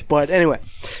 Go ahead. But anyway,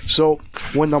 so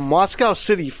when the Moscow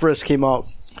City Frisk came out,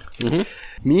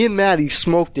 me and Maddie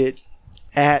smoked it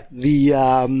at the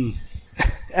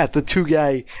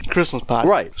 2-guy Christmas party.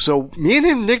 Right. So me and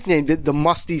him nicknamed it the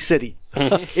Musty City.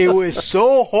 It was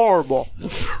so horrible,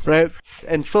 right?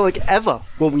 And for like ever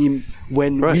when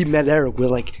we met Eric, we're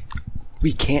like,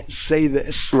 we can't say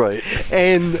this. Right.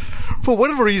 And for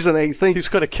whatever reason, I think he's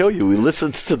going to kill you. He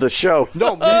listens to the show.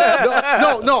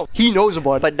 No. He knows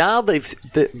about it.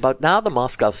 But now the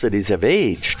Moscow cities have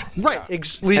aged. Right.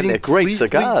 And they're great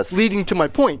cigars. Leading to my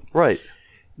point. Right.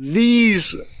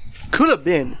 These could have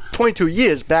been 22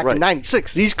 years back in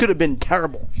 96. These could have been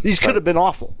terrible. These could have been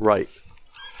awful. Right.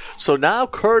 So now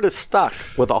Kurt is stuck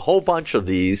with a whole bunch of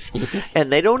these,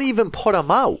 and they don't even put them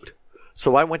out.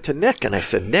 So I went to Nick, and I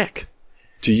said, Nick,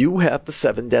 do you have the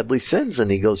 7 Deadly Sins?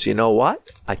 And he goes, you know what?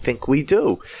 I think we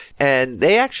do. And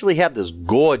they actually have this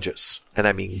gorgeous, and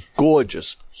I mean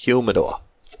gorgeous, humidor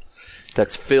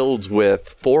that's filled with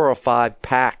 4 or 5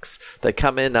 packs. They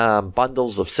come in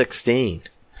bundles of 16.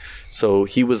 So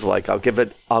he was like, I'll give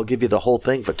you the whole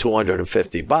thing for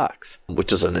 $250,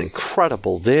 which is an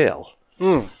incredible deal.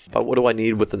 But what do I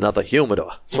need with another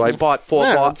humidor? So I bought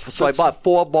 4 boxes. So I bought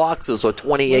 4 boxes or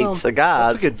 28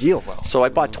 cigars. That's a good deal, though. So I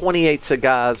bought 28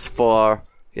 cigars for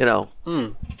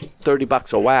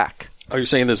 $30 a whack. Are you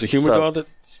saying there's a humidor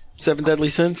that's 7 Deadly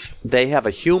Sins? They have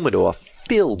a humidor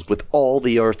filled with all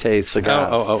the Urte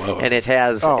cigars, and it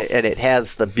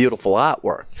has the beautiful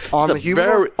artwork on the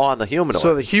humidor. On the humidor.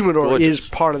 So the humidor is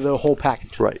part of the whole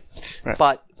package, right?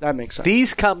 But that makes sense.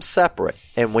 These come separate,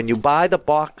 and when you buy the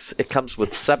box, it comes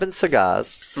with 7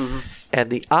 cigars, and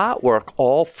the artwork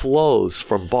all flows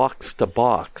from box to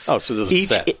box. Oh, so there's a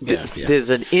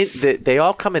set. They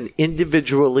all come in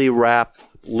individually wrapped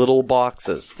little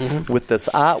boxes with this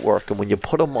artwork, and when you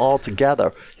put them all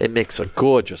together, it makes a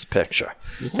gorgeous picture.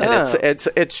 And it's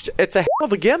a hell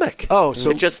of a gimmick. Oh,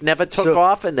 so it just never took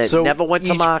off, and it never went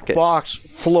to market. Each box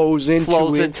flows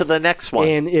into the next one,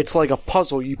 and it's like a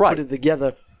puzzle. You put it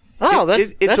together. Oh,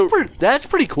 that's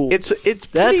pretty cool. It's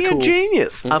pretty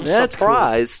ingenious. I'm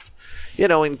surprised.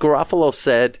 Cool. And Garofalo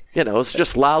said, it's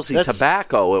just lousy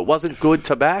tobacco. It wasn't good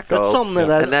tobacco. That's something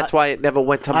and that's why it never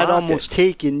went to market. I'd almost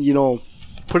take and,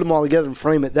 put them all together and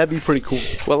frame it. That'd be pretty cool.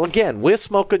 Well, again, we're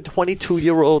smoking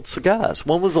 22-year-old cigars.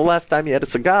 When was the last time you had a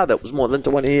cigar that was more than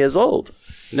 20 years old?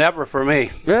 Never for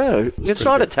me. Yeah, it's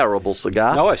not a terrible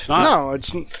cigar. No, it's not. No,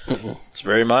 it's It's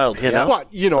very mild. You know? but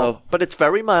you know, So, but it's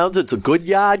very mild. It's a good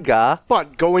yard gar.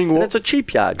 but going And what it's a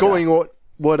cheap yard going gar.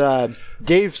 what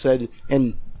Dave said,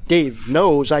 and Dave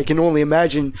knows. I can only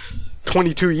imagine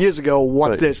 22 years ago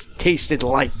what Right. this tasted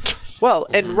like. Well,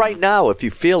 and right now, if you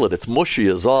feel it, it's mushy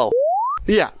as all.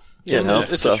 Yeah, You know,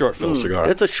 It's so a short fill cigar.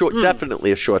 It's a short,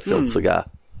 definitely a short-filled cigar.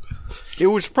 it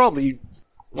was probably.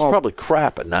 It's probably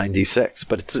crap at 96,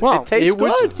 but Well, it tastes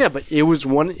was, good. Yeah, but it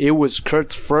was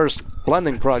Kurt's first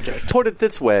blending project. Put it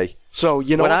this way. So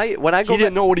you know, When I go he didn't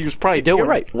back- know what he was probably doing. You're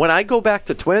right. When I go back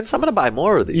to Twins, I'm going to buy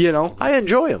more of these. You know. I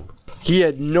enjoy them. He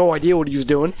had no idea what he was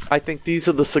doing. I think these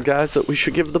are the cigars that we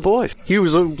should give the boys. He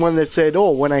was the one that said,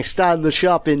 "Oh, when I started the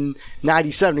shop in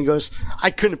 '97, he goes, I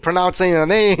couldn't pronounce any of the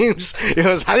names. He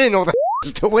goes, I didn't know what I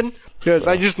was doing because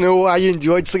I just knew I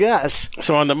enjoyed cigars."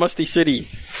 So on the Musty City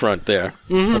front there,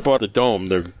 I bought the dome,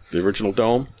 the original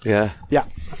dome. Yeah. Yeah,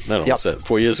 I don't know, Yep. what's that,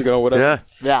 4 years ago, whatever?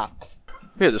 Yeah. yeah.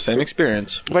 We had the same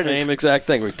experience. Same exact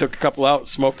thing. We took a couple out,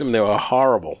 smoked them. They were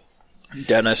horrible.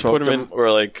 Dad and I smoked Put 'em them.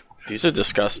 We're like, these are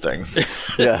disgusting.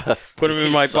 Yeah. Put them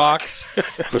in my box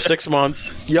for 6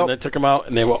 months. Yep. And then took them out,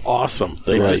 and they were awesome.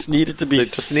 They Right. just needed to be They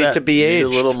just need set. to be Need aged. a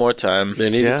little more time. They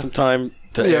needed Yeah. some time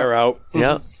to Yeah. air out.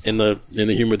 Yeah. In the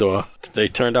humidor. They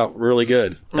turned out really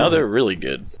good. Now they're really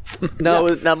good.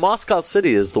 Now Moscow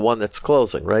City is the one that's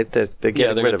closing, right? They're Yeah, getting they're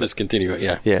rid going of to it. discontinue it.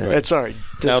 Yeah. Yeah. Right. It's already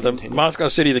Now, the discontinued. Moscow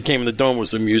City that came in the dome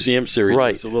was the museum series.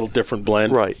 Right. It's a little different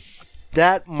blend. Right.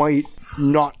 That might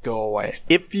not go away.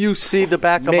 If you see the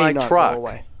back of May my not go truck,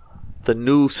 away. the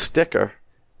new sticker,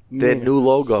 their new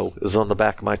logo is on the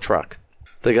back of my truck.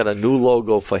 They got a new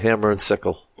logo for Hammer and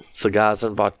Sickle, cigars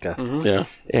and vodka. Yeah.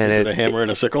 And Is it it- a hammer and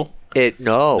a sickle?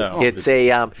 No,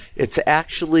 it's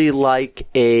actually like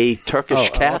a Turkish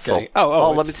Oh, castle. okay. Oh,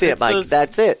 let me it's- see it, it's Mike. a-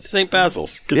 That's it. St.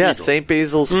 Basil's. Yeah, Cathedral. St.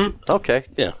 Basil's. Okay,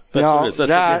 Yeah. That's No, what it is. That's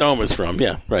that- what the dome is from.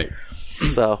 Yeah. Right.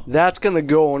 so That's going to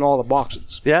go in all the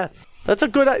boxes. yeah, that's a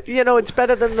good. It's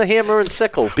better than the Hammer and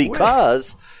Sickle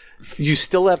because you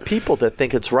still have people that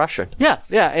think it's Russian. Yeah,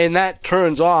 and that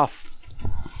turns off.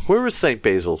 Where is St.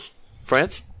 Basil's?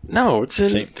 France? No, it's in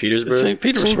St. Petersburg? It's St.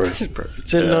 Petersburg.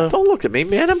 It's in. Don't look at me,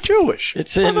 man. I'm Jewish.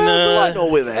 It's How in. the hell do I know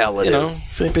where the hell it you know, is?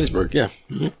 St. Petersburg. Yeah.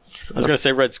 I was going to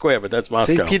say Red Square, but that's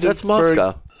Moscow. St. Petersburg. That's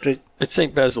Moscow. It's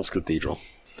St. Basil's Cathedral.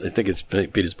 I think it's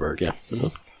Petersburg. Yeah.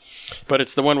 But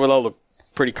it's the one with all the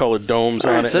pretty colored domes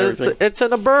on it. And everything. It's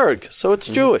in a burg, so it's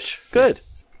Jewish. Good.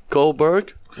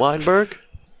 Goldberg, Weinberg,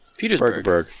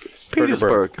 Petersburg.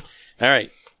 Petersburg. All right.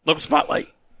 Local spotlight.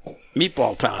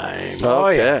 Meatball time.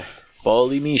 Okay.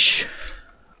 Bally Mish.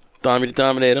 Tommy the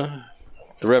Dominator,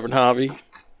 the Reverend Harvey,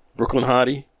 Brooklyn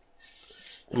Hottie,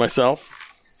 and myself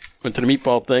went to the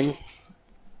meatball thing.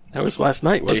 That was last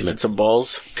night, wasn't Tasted it? some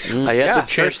balls. I had the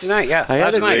chance. Thursday night, yeah. I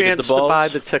had Last a night. chance The to balls. buy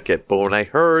the ticket, but when I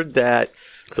heard that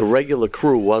the regular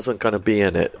crew wasn't going to be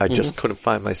in it, I just couldn't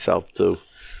find myself to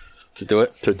To do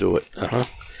it. it.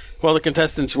 Well, the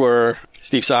contestants were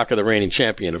Steve Saka, the reigning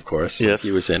champion, of course. Yes.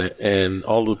 He was in it. And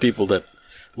all the people that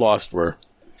lost were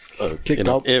Kicked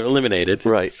out. eliminated.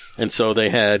 Right. And so they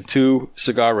had 2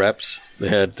 cigar reps. They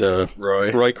had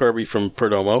Roy Kirby from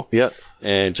Perdomo. Yep.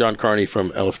 And John Carney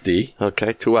from LFD.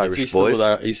 Okay, two Irish He's boys.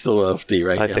 He's still LFD,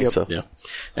 right? I Yeah. think so. Yeah.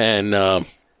 And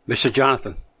Mr.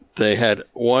 Jonathan. they had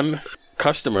one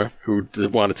customer who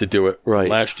wanted to do it Right.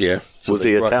 last year. So Was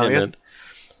they he brought him Italian? in.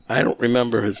 I don't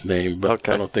remember his name, but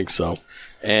Okay. I don't think so.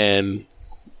 And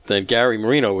then Gary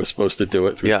Marino was supposed to do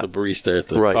it. He was Yeah. the barista at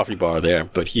the Right. coffee bar there,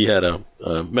 but he had a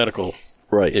medical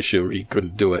Right. issue. He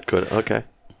couldn't do it. Good. Okay.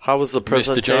 How was the Mr.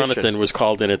 presentation? Jonathan was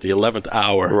called in at the 11th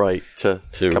hour Right. To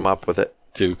To- come up with it.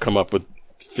 to come up with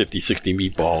 50, 60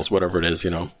 meatballs, whatever it is, you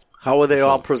know. How were they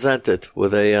all presented? Were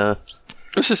they?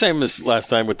 It's the same as last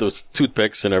time with those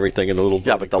toothpicks and everything and the little...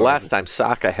 Yeah, but the last time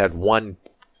Saka had one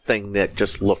thing that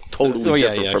just looked totally Oh, yeah,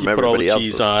 different yeah. from He put all everybody the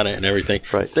else's. cheese on it and everything.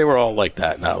 Right. They were all like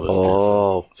that now.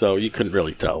 Oh. So you couldn't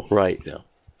really tell. Right. Yeah.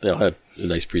 They all had a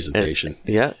nice presentation.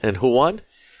 Yeah, and who won?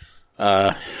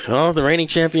 Oh, the reigning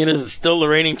champion is still the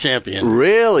reigning champion.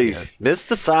 Really,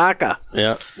 Mr. Saka.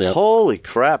 Yeah. Yeah. Holy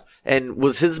crap! And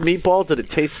was his meatball? Did it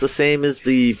taste the same as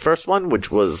the first one,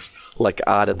 which was like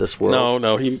out of this world?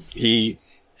 No. He.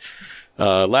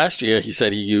 Last year he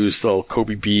said he used all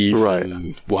Kobe beef Right.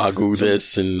 and Wagyu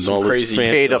this and all crazy- this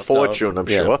fancy Paid a stuff. fortune, I'm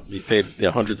Yeah, sure. He paid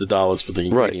hundreds of dollars for the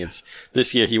ingredients.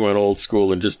 This year he went old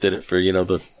school and just did it for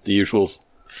the usual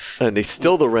And he's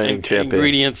still the reigning champion.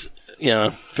 ingredients.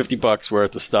 $50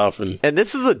 worth of stuff and And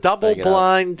this is a double Bang it out.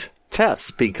 blind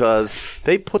test because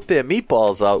they put their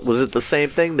meatballs out. Was it the same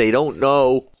thing? They don't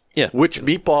know Yeah. which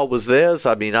meatball was theirs.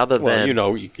 I mean, other well, than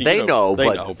they but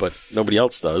know, but nobody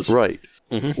else does. right.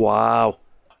 Wow.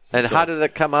 And how did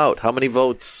it come out? How many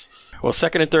votes? Well,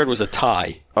 second and third was a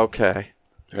tie, Okay.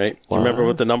 right? Do you remember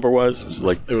what the number was? It was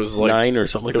like 9 or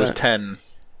something like It was that. 10.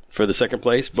 For the second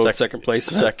place? Both second place?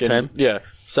 Second, 10? yeah.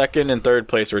 Second and third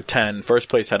place were 10. First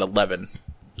place had 11.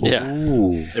 Yeah.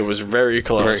 It was very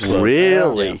close. Very close.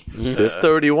 Really? There's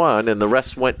 31, and the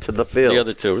rest went to the field. The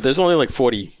other two. There's only like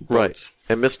 40 Right. votes.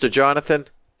 And Mr. Jonathan,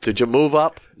 did you move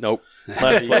up? Nope. Last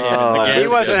place. Again, He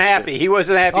wasn't happy. He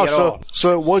wasn't happy Oh, at all.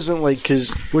 so it wasn't like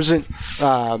because wasn't.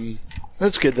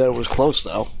 That's good that it was close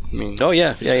though. I mean, Oh,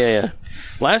 yeah.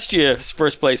 Last year,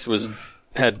 first place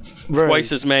had Right.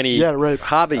 twice as many yeah, right.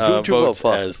 Hobby, who'd you vote votes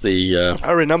for? as the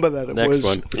I remember that it next was.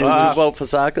 one. Did you vote for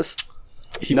Sarkis?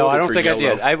 He No, I voted don't for think I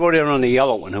yellow. did. I voted on the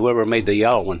yellow one. Whoever made the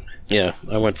yellow one. Yeah,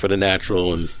 I went for the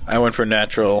natural, and I went for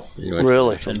natural. you went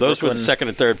Really? for those were the second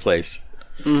and third place.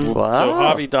 Wow. So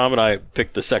Hobby, Dom, and I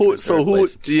picked the second. and third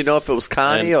place. Do you know if it was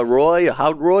Connie And- or Roy?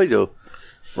 How'd Roy do?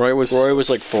 Roy was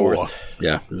like fourth.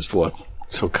 Yeah, he was fourth.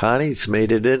 So Connie's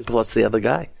made it in plus the other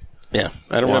guy. Yeah,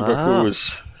 I don't remember Wow. who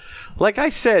was. Like I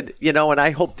said, and I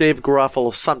hope Dave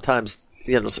Garofalo sometimes,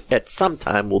 at some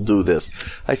time will do this.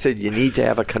 I said, you need to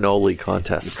have a cannoli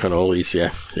contest. Cannolis,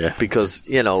 yeah. Because,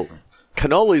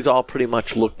 cannolis all pretty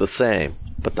much look the same,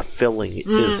 but the filling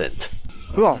isn't.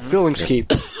 Well, fillings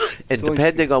keep. And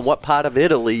depending on what part of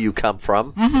Italy you come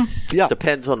from, Yeah,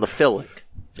 depends on the filling.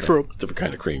 true. Different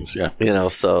kind of creams, yeah.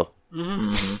 So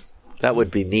that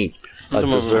would be neat. A Some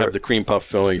of them dessert. have the cream puff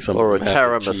filling, some Or of a them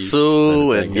have the cheese tiramisu,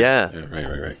 kind of and thing.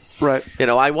 yeah. Right. Right.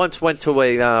 I once went to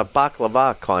a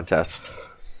baklava contest,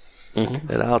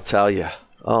 and I'll tell you,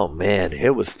 oh man,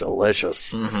 it was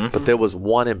delicious. But there was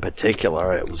one in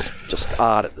particular; it was just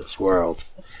out of this world.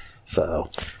 So,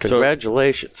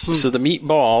 congratulations! So the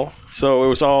meatball, so it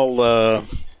was all, of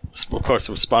course,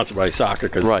 it was sponsored by Saka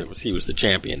because Right. he was the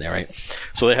champion there, right?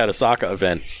 So they had a Saka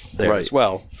event there Right. as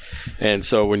well. And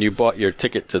so when you bought your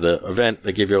ticket to the event,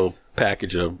 they give you a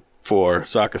package of 4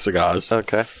 Saka cigars.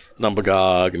 Okay,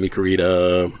 Numbagog,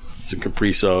 Micarita, some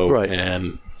Capriso, Right.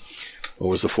 and what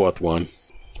was the fourth one?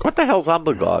 what the hell's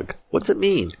Umbagog? What's it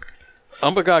mean?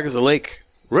 Umbagog is a lake.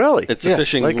 Really? It's a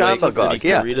fishing like lake. Umbagog,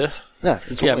 yeah. Micarita. Yeah,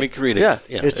 it's a Yeah, lake. Micarita. Yeah.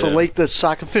 It's a lake that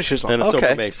soccer fishes on. And it's Okay.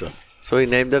 over Mesa. So he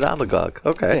named it Umbagog.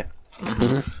 Okay.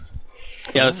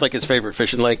 Yeah, that's like his favorite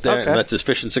fishing lake there. Okay. And that's his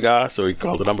fishing cigar, so he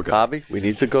called it Umbagog. Bobby, we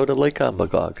need to go to Lake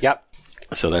Umbagog. Yep.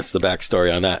 So that's the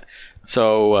backstory on that.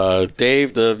 So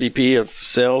Dave, the VP of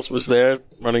sales, was there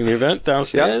running the event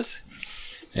downstairs.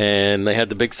 And they had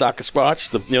the big Saka Squatch,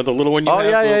 the little one you Oh, have,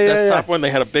 yeah, the yeah, yeah, desktop yeah. one.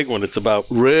 They had a big one. It's about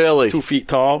Really? 2 feet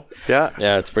tall. Yeah.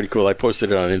 Yeah, it's pretty cool. I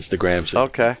posted it on Instagram, so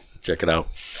Okay. check it out.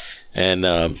 And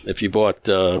if you bought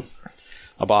a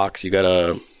box, you got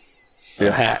a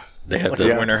hat. They had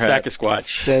the winter hat. Saka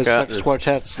Squatch. There's Yeah. soccer squatch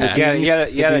hats. The Yeah, you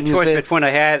had a beanies choice there. between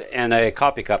a hat and a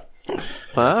coffee cup.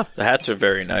 Huh? The hats are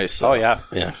very nice. Oh, yeah.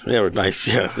 Yeah, they were nice.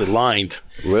 Yeah, they're lined.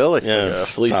 Really? Yeah,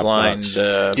 Fleece top lined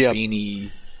notch. Yep.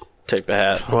 beanie type of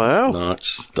hat. Wow.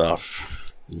 Notch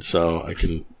stuff. And so I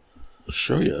can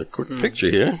show you a quick picture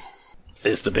here.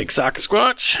 There's the big Saka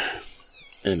Squatch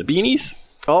and the beanies.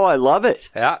 Oh, I love it.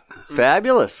 Yeah.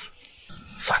 Fabulous.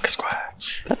 Saka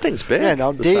Squatch. That thing's big. Yeah,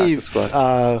 now the Dave, Soccer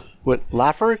Squatch.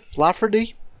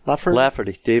 Lafferty?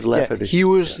 Lafferty. Dave Yeah, Lafferty. he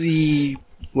was the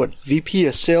VP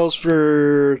of sales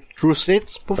for Drew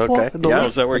Estates before. Okay. I believe. Yeah.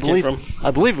 Is that where he came from?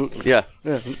 I believe it. Yeah.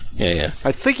 Yeah.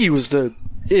 I think he was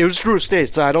it was Drew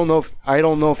Estates. I don't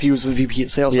know if he was the VP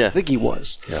of sales. Yeah. I think he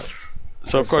was. Yeah.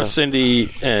 So, of course,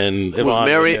 Cindy and Yvonne Was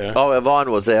Mary? were there, Oh,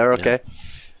 Yvonne was there. Okay.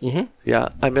 Yeah,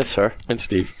 I miss her. and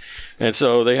Steve. And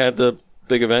so they had the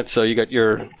big event. So you got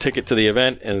your ticket to the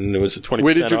event, and it was a 20%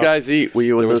 Where did you off. guys eat? Were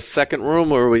you in There the was- second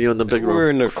room or were you in the big We were room?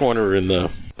 in the corner in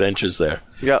the benches there.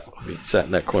 Yeah. We sat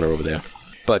in that corner over there.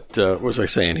 But what was I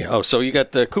saying here? Oh, so you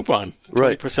got the coupon,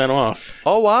 20% off.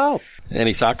 Oh, wow.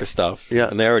 Any soccer stuff. Yeah.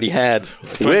 And they already had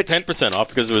Which- 10% off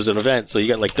because it was an event. So you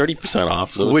got like 30%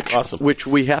 off. So it was Which, awesome. which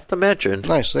we have to mention.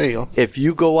 Nice. There you go. If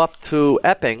you go up to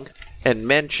Epping and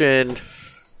mention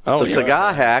the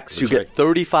Cigar Hacks, you That's get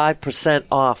 35%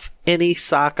 off any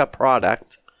Saka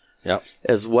product Yeah.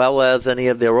 as well as any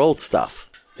of their old stuff.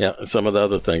 Yeah. And some of the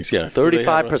other things. Yeah. So they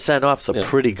have 35% off's a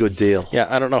pretty good deal. Yeah.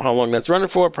 I don't know how long that's running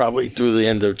for. Probably through the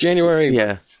end of January.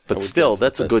 Yeah, I but would still, guess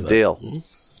that's a good that. deal.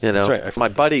 You know, That's right. my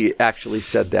buddy actually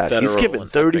said that. He's Federal giving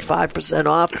and 35%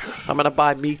 off. I'm going to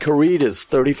buy me Caritas.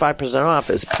 35%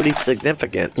 off is pretty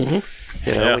significant. You know,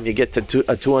 Yeah. when you get to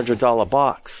a $200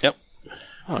 box. Yep. Oh,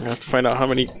 I'm going to have to find out how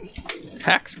many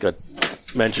hacks got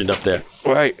mentioned up there.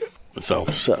 Right. So,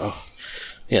 So,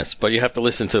 yes, but you have to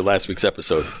listen to last week's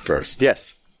episode first.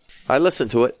 yes, I listened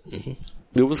to it.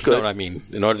 It was good. No, I mean,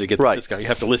 in order to get Right. to this guy, you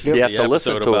have to listen You to have the to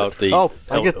episode listen to about it. the. Oh,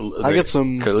 I get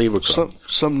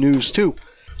some news too.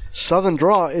 Southern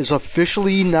Draw is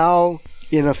officially now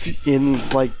in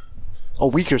like a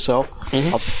week or so,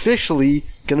 officially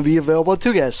going to be available at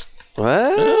Two Guys.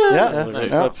 What? Yeah,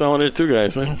 Nice. Not selling it, 2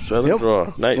 Guys. Huh? Southern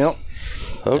Draw. Nice. Yep.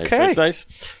 Okay. Nice.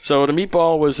 So the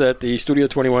meatball was at the Studio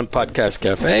 21 Podcast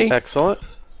Cafe. Excellent.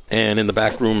 And in the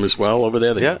back room as well over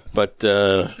there. Yeah. But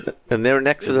And their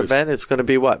next event is going to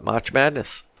be what? March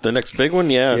Madness. the next big one,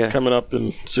 Yeah. it's coming up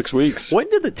in 6 weeks. When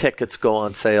did the tickets go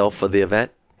on sale for the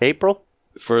event? April?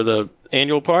 For the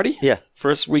annual party? Yeah.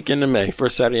 First weekend in May.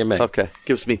 First Saturday in May. Okay.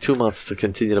 Gives me 2 months to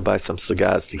continue to buy some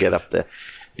cigars to get up there.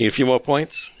 Need a few more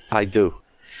points? I do.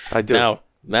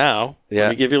 Now, Yeah. let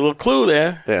me give you a little clue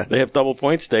there. Yeah. They have double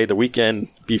points day the weekend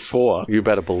before. You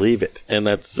better believe it. And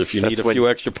that's if you That's need a when- few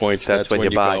extra points, that's when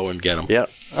you buy. go and get them. Yep.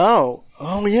 Oh,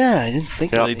 yeah. I didn't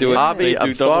think of They do it. Bobby, they do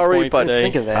I'm double sorry, points but day.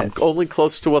 think of that. I'm only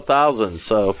close to 1,000,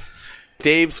 so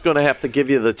Dave's going to have to give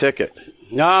you the ticket.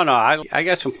 No, I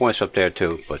got some points up there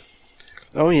too, but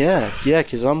Oh, yeah. Yeah,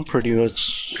 because I'm pretty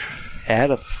much at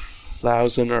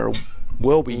 1,000 or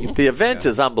will be. The event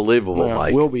is unbelievable, Yeah,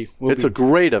 Mike. will be. It's a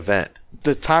great event.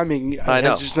 The timing I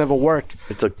know. has just never worked.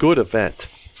 It's a good event.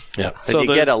 Yeah. And you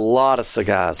get a lot of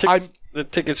cigars. the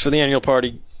tickets for the annual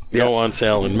party go on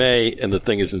sale in May, and the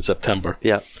thing is in September.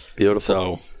 Yeah, beautiful.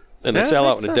 So, and they Yeah, sell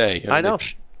out makes in a sense. day. I know.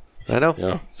 I know.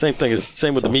 Yeah. Same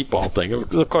with the meatball thing.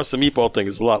 Of course, the meatball thing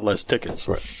is a lot less tickets.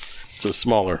 Right. So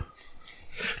smaller.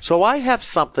 So I have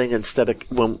something instead of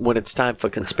when it's time for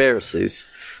conspiracies.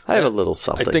 I have a little I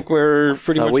something. think we're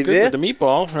pretty Are much we good there? with the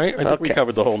meatball, right? I think we Okay.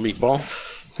 covered the whole meatball.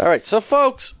 All right, so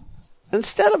folks,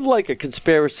 instead of like a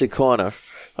conspiracy corner,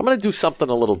 I'm going to do something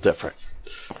a little different.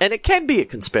 And it can be a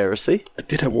conspiracy. I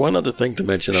did have one other thing to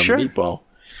mention on Sure. the meatball.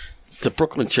 The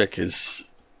Brooklyn chick is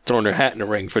throwing her hat in the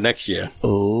ring for next year.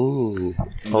 Oh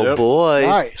Yep. boy!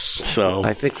 Nice. So,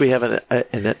 I think we have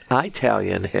an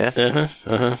Italian here.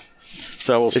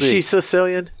 so we'll Is see. she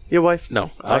Sicilian? Your wife?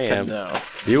 No, I Okay. am. No.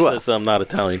 You She are. says I'm not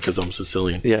Italian because I'm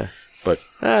Sicilian. Yeah. But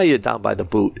You're down by the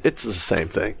boot. It's the same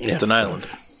thing. yeah, It's an island.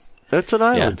 It's an yeah.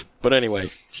 island. But anyway,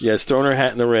 she has thrown her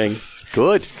hat in the ring.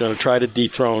 Good. Going to try to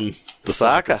dethrone the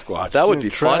Saka. squad. That would be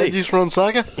funny. Strategies from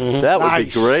Saga? That would be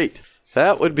Nice. great.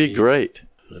 That would be great.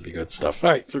 That'd be good stuff. All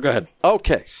right, so go ahead.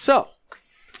 Okay, so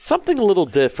something a little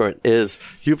different is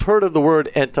you've heard of the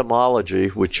word entomology,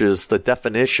 which is the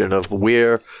definition of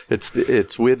where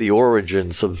it's where the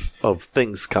origins of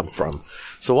things come from.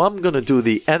 So I'm going to do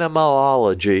the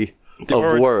etymology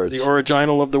of words. The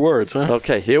original of the words, huh?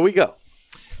 Okay, here we go.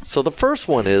 So the first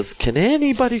one is, can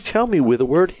anybody tell me where the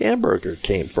word hamburger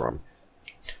came from?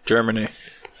 Germany.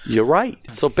 You're right.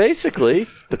 So basically,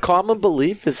 the common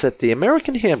belief is that the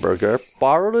American hamburger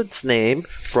borrowed its name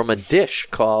from a dish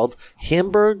called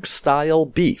Hamburg-style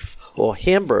beef or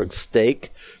Hamburg steak,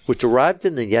 which arrived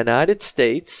in the United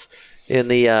States in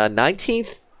the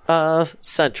 19th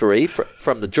century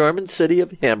from the German city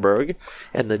of Hamburg,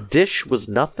 and the dish was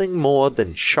nothing more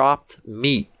than chopped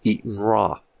meat eaten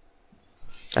raw.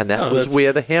 And that was that's-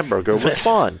 where the hamburger was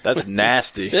spawned. That's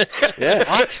nasty.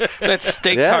 Yes. That's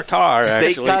steak Yes, tartare, steak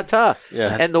actually. tartare.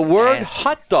 Yeah. And the word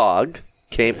hot dog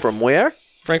came from where?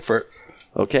 Frankfurt.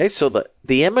 Okay, so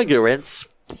the immigrants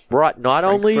brought not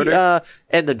only,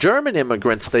 and the German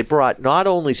immigrants, they brought not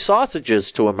only sausages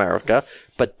to America,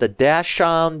 but the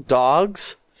Dachshund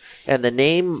dogs. And the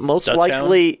name, most Dachshund?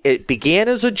 likely, it began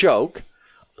as a joke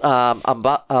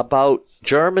about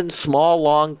German small,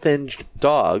 long, thin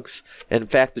dogs. In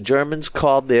fact, the Germans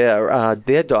called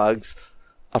their dogs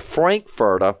a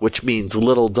Frankfurter, which means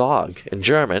little dog in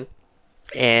German.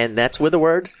 And that's where the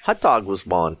word hot dog was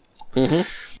born. A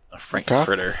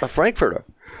Frankfurter. A Frankfurter.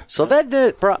 So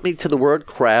that brought me to the word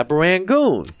crab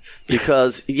rangoon.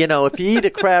 Because, if you eat a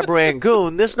crab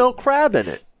rangoon, there's no crab in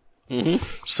it.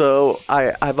 So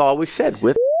I've always said,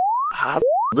 how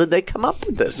did they come up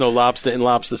with this? There's no lobster in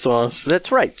lobster sauce.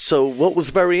 That's right. So what was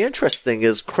very interesting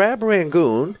is crab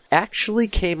rangoon actually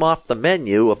came off the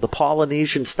menu of the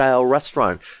Polynesian-style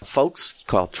restaurant, folks,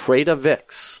 called Trader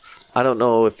Vic's. I don't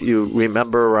know if you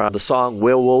remember the song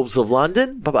Werewolves of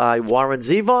London by Warren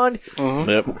Zevon.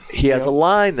 Yep. He has a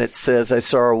line that says, I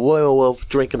saw a werewolf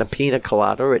drinking a pina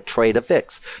colada at Trader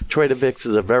Vic's. Trader Vic's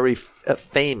is a very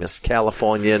famous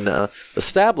Californian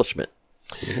establishment.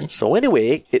 So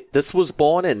anyway, this was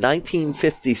born in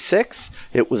 1956.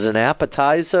 It was an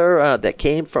appetizer that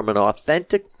came from an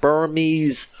authentic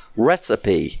Burmese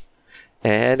recipe.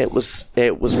 And it was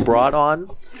brought on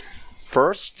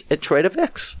first at Trader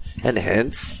Vic's. And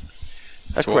hence,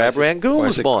 a crab rangoon Why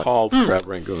was is it born. called crab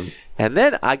rangoon? And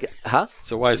then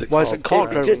So why is it Why called? is it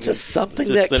called Treasure Hunt? Just something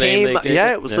Just that the name came. they gave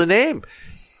Yeah, it? it was Yeah. the name.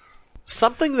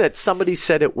 Something that somebody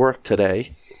said at work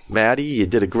today. Maddie, you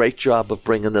did a great job of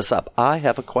bringing this up. I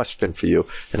have a question for you,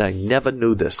 and I never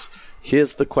knew this.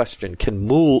 Here's the question. Can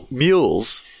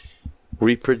mules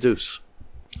reproduce?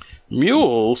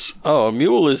 Mules? Oh, a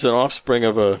mule is an offspring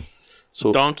of a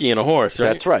donkey and a horse,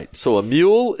 right? That's right. So a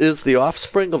mule is the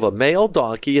offspring of a male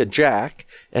donkey, a jack,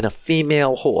 and a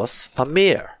female horse, a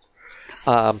mare.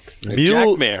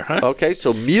 jack mare, huh? Okay,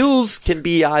 so mules can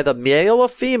be either male or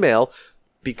female,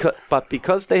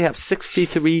 because they have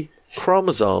 63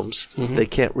 chromosomes, they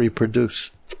can't reproduce.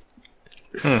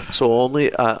 So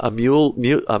only a male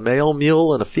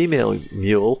mule and a female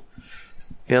mule,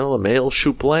 a male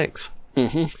shoot blanks.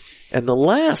 And the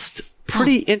last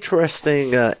pretty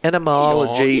interesting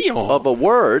etymology of a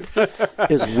word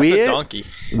is where, donkey.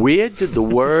 Where did the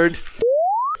word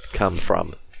come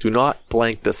from? Do not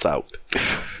blank this out.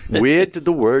 Where did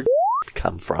the word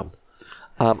come from?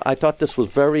 I thought this was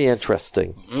very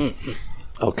interesting.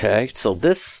 Okay, so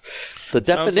the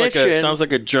definition sounds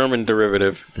like a German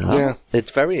derivative. Yeah.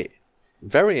 It's very,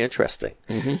 very interesting.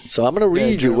 So I'm going to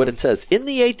read you what it says. In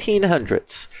the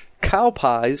 1800s, cow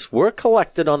pies were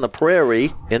collected on the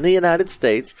prairie in the United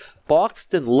States,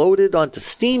 boxed and loaded onto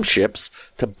steamships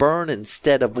to burn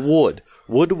instead of wood.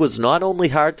 Wood was not only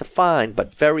hard to find,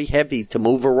 but very heavy to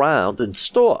move around and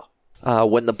store.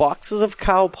 When the boxes of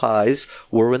cow pies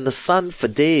were in the sun for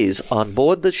days on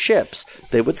board the ships,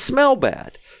 they would smell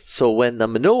bad. So when the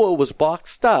manure was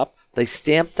boxed up, they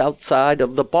stamped outside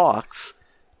of the box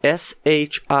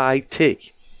SHIT.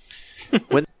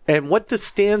 And what this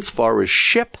stands for is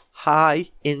Ship High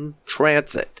in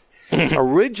Transit.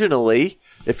 Originally,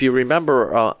 if you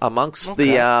remember, amongst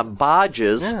the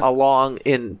barges along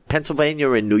in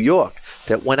Pennsylvania and New York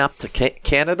that went up to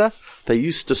Canada, they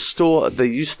used to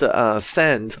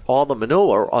send all the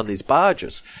manure on these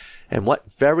barges. And what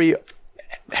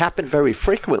happened very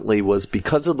frequently was,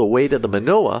 because of the weight of the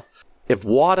manure, if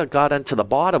water got into the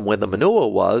bottom where the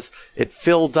manure was, it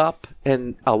filled up,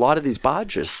 and a lot of these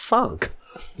barges sunk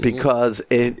because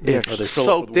it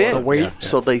soaked in. Weight.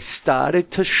 So they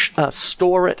started to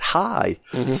store it high.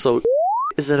 So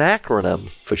is an acronym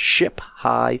for Ship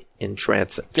High in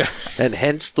Transit. And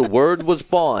hence the word was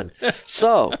born.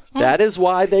 So that is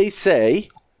why they say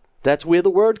that's where the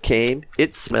word came.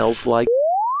 It smells like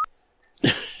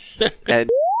and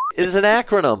is an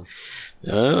acronym.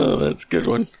 Oh, that's a good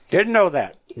one. Didn't know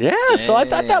that. Yeah, so I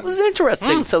thought that was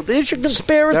interesting. So there's your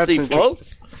conspiracy, That's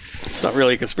folks. It's not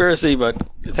really a conspircy, but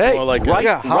it's Hey, more like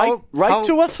write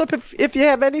to us if you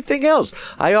have anything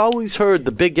else. I always heard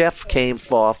the big F came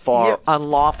for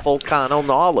unlawful carnal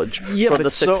knowledge from the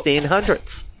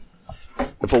 1600s.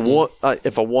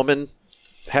 If a woman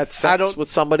had sex with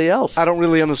somebody else, I don't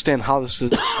really understand how this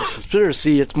is a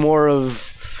conspiracy. It's more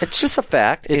of... It's just a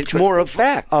fact. It's more of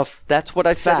fact. That's what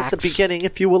I said at the facts. beginning,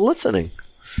 if you were listening,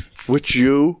 which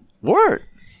you weren't.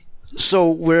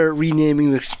 So we're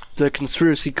renaming the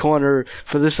conspiracy corner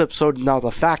for this episode now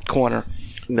the fact corner.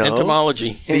 No.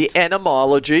 Entomology. The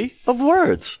etymology of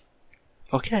words.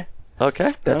 Okay.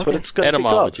 Okay? That's what it's going to be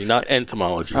called. Etymology, not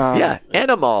entomology. Yeah,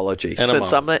 etymology.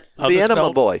 Since I'm the enema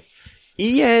spelled? boy.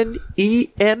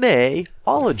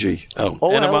 ENEMA-ology.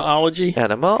 Etymology?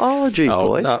 Etymology,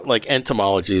 boys. Not like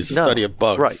entomology is the study of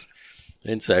bugs. Right.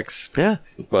 Insects. Yeah.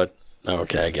 But,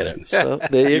 okay, I get it. So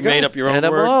there you go. made up your own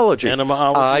etymology. word?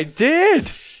 Etymology? I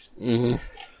did.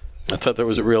 I thought there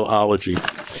was a real ology.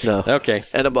 No. Okay.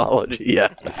 Etymology, yeah.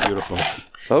 Beautiful.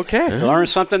 Okay. Learn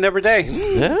something every day.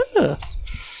 Yeah.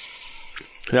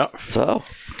 Yeah. So,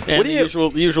 And what do you...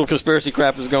 the usual conspiracy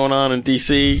crap is going on in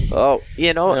D.C. Oh,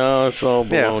 No, it's all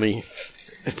baloney.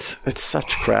 It's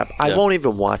such crap. I won't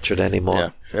even watch it anymore.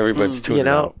 Yeah. Everybody's tuning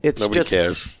out. It's Nobody just...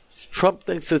 cares. Trump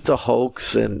thinks it's a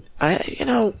hoax, and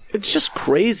it's just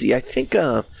crazy. I think,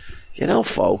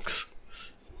 folks,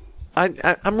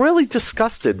 I'm really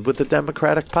disgusted with the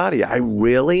Democratic Party. I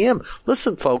really am.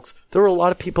 Listen, folks, there are a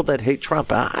lot of people that hate Trump.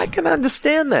 I can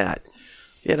understand that.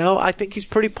 I think he's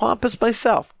pretty pompous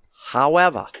myself.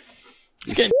 However,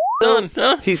 He's getting done,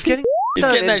 huh? he's getting He's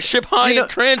done. getting that And, ship high in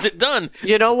transit done.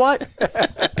 You know what?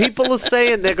 People are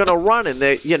saying they're going to run, and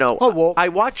I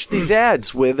watch these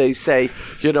ads where they say,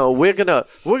 we're going to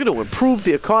improve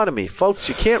the economy, folks.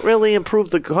 You can't really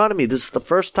improve the economy. This is the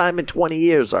first time in 20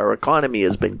 years our economy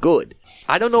has been good.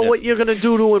 I don't know what you're going to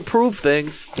do to improve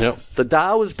things. Yep. The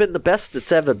Dow has been the best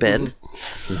it's ever been.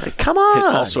 Come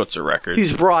on. All sorts of records.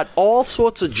 He's brought all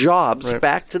sorts of jobs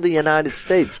back to the United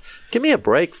States. Give me a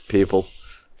break, people.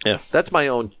 Yeah. That's my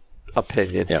own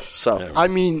opinion. Yeah. So. I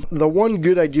mean, the one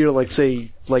good idea, like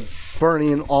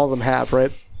burning all of them have,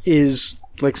 right? is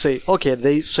like say, okay,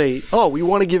 they say, oh, we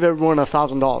want to give everyone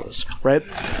 $1,000,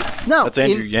 right? Now, That's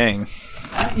Andrew Yang.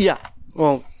 Yeah.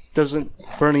 Well, doesn't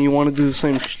Bernie want to do the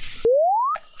same?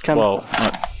 Well,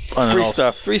 Free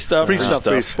stuff.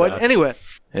 But anyway,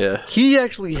 yeah. he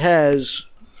actually has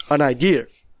an idea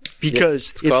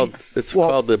because It's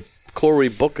called the Cory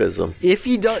Bookism. if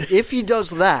he does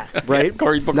that, right?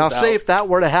 Cory Book now, is say out. if that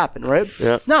were to happen, right?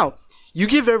 Yeah. Now, you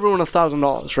give everyone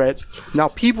 $1,000, right? Now,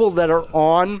 people that are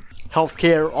on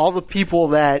healthcare, all the people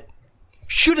that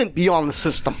shouldn't be on the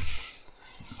system,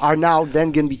 are now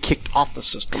then going to be kicked off the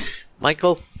system.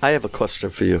 Michael, I have a question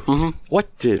for you. Mm-hmm.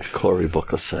 What did Cory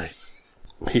Booker say?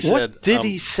 He said, What did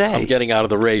he say? I'm getting out of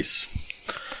the race.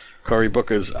 Cory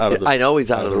Booker's out of the I know he's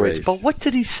out of the race, but what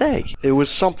did he say? It was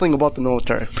something about the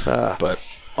military. But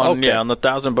on the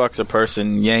 $1,000 a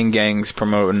person, Yang Gang's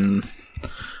promoting.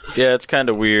 Yeah, it's kind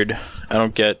of weird. I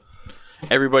don't get.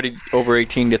 Everybody over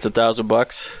 18 gets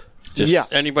 $1,000. Just Yeah.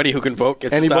 anybody who can vote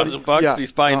gets Anybody- $1,000. yeah.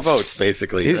 He's buying votes,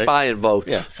 basically. He's right? buying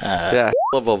votes. Yeah. Yeah,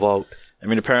 of a vote. I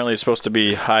mean, apparently it's supposed to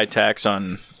be high tax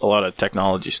on a lot of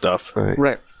technology stuff.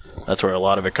 Right. That's where a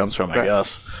lot of it comes from, I Right.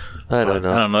 guess. I don't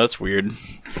know. I don't know. That's weird.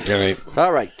 All right.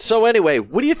 All right. So anyway,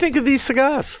 what do you think of these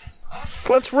cigars?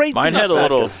 Let's rate Mine these had a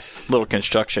suckers. little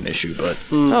construction issue, but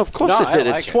Oh, of course No, it did.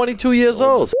 I like It's it. 22 years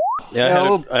old.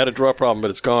 Yeah, I had a draw problem,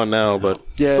 but it's gone now. But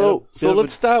Yeah. So bit of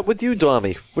let's start with you,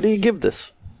 Dommy. What do you give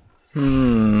this?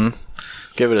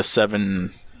 give it a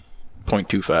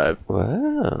 7.25.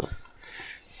 Wow.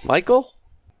 Michael?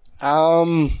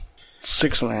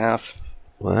 6.5.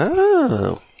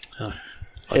 Wow.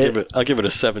 I'll give it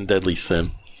a 7 deadly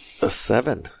sin. A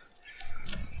 7.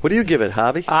 What do you give it,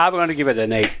 Javi? I'm going to give it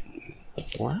an 8.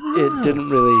 Wow. It didn't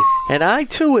really. And I,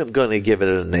 too, am going to give it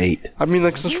an 8. I mean,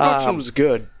 the construction was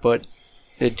good, but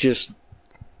it just.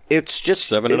 It's just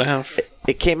 7.5.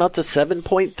 It came out to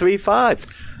 7.35.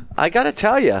 I got to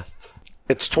tell you,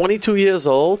 it's 22 years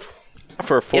old.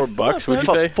 For $4, would you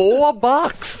For pay?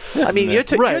 $4. I mean, you're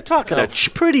talking a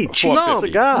pretty cheap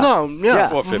cigar. No, yeah.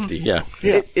 $4.50.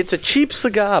 Yeah. It's a cheap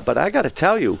cigar, but I got to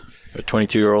tell you, A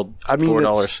 22-year-old I mean, $4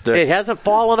 it's- stick. it hasn't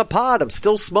fallen apart. I'm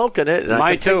still smoking it, and I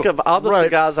Mine can think too. of other Right.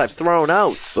 cigars I've thrown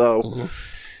out. So,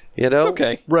 you know,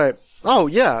 Okay. Right. Oh,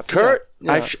 yeah. Kurt,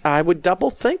 Yeah. I would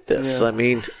double think this. Yeah. I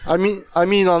mean, I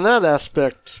mean, on that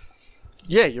aspect,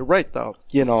 yeah, you're right, though.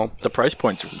 You know. The price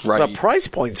point's right. the price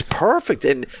point's perfect,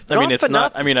 and I mean, it's for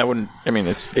not. nothing. I mean, I wouldn't. I mean,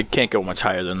 it can't go much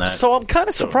higher than that. So I'm kind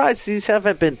of surprised these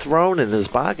haven't been thrown in his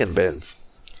bargain bins.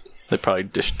 They probably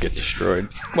just get destroyed.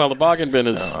 Well, the bargain bin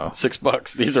is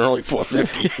 $6. These are only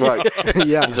 $4.50. Right.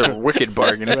 Yeah. These are wicked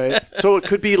bargain. Right. So it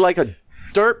could be like a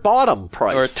dirt bottom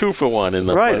price. Or a 2-for-1 in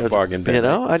the right. bargain bin. You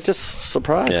know, I'm just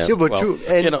surprised. Yeah. Yeah, but Well, too,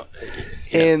 and, you know,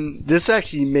 and this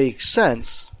actually makes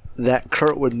sense that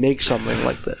Kurt would make something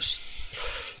like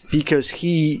this because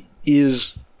he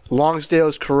is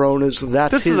Longsdale's Coronas.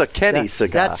 That's This his, is a Kenny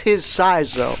cigar. That's his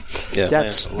size, though. Yeah.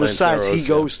 That's Yeah, the size he Lanceros,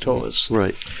 goes towards.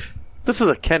 Right. This is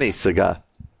a Kenny cigar.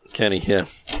 Kenny, yeah.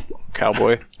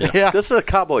 Cowboy. Yeah. This is a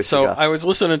cowboy So cigar. I was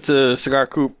listening to Cigar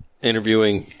Coop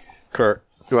interviewing Kurt,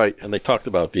 right. and they talked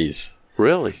about these.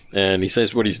 Really? And he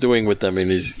says what he's doing with them, and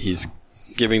he's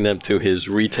giving them to his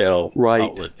retail Right.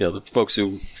 outlet. You know, the folks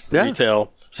who Yeah.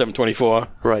 retail 724,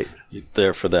 Right.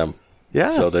 they're for them.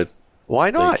 Yeah. So that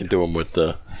Why they not? can do them with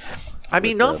the... I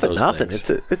mean, with, not for those nothing.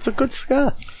 things. It's a good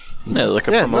cigar. Yeah, like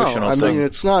a Yeah, no, promotional I thing. mean,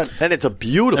 it's not. And it's a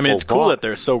beautiful I mean, it's cool box. that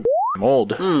they're so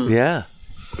old. Yeah.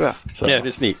 Yeah. So. Yeah,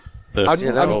 it's neat. The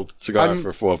I'm- old cigar I'm-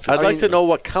 for $4.50. I'd like to know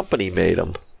what company made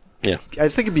them. Yeah. I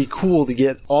think it'd be cool to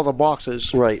get all the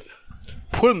boxes, Right.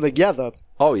 put them together,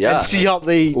 Oh, yeah. and see how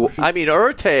they. I mean,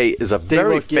 Urte is a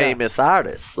very look, yeah. famous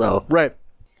artist, so Right.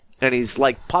 and he's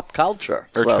like pop culture.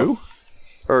 Who?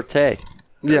 Urte.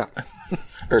 Yeah.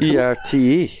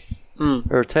 E-R-T-E.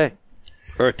 Urte.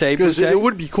 Because it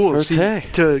would be cool to see,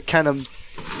 Urte. to kind of,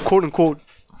 quote unquote,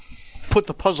 put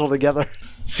the puzzle together,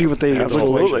 see what they look like.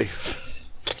 Absolutely.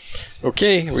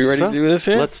 Okay, we ready So, to do this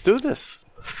here? Let's do this.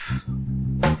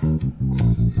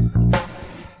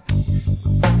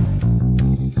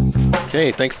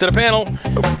 Okay, thanks to the panel.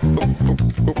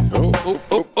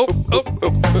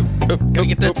 Gotta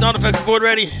get that sound effects board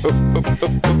ready.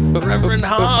 Reverend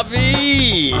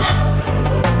Harvey.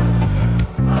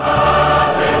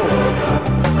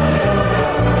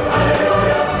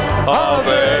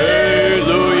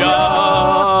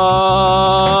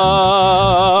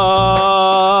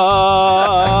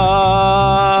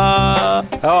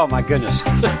 Oh, my goodness.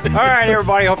 All right,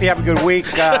 everybody. Hope you have a good week.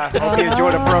 Hope you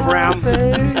enjoy the program.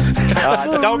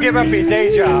 Don't give up your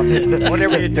day job.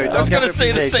 Whatever you do, I was don't going give to say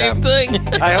up the your day same job.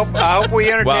 thing. I hope we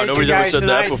entertained Wow, you nobody's guys ever said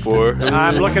tonight. that before.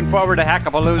 I'm looking forward to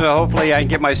Hackapalooza. Hopefully, I can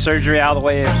get my surgery out of the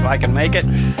way so I can make it.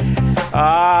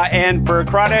 And for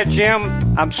Crawdad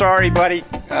Jim, I'm sorry, buddy.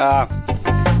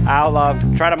 I'll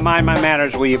try to mind my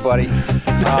manners with you, buddy.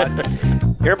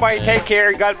 Everybody take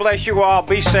care. God bless you all.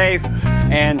 Be safe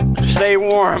and stay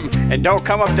warm. And don't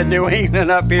come up to New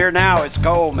England up here now. It's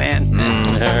cold, man.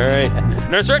 All right.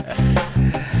 Nurse Rick.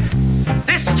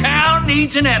 This town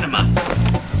needs an enema.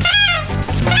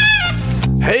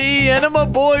 Hey, Enema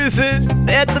boys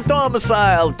at the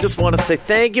domicile. Just want to say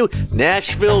thank you.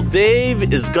 Nashville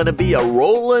Dave is going to be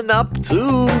rolling up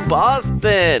to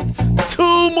Boston.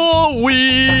 2 more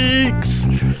weeks.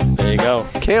 There you go.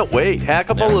 Can't wait.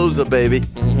 Hackapalooza, baby.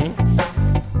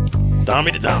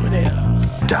 Tommy the Dominator.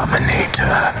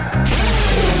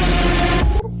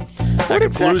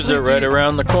 Hackapalooza right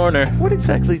around the corner. What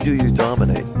exactly do you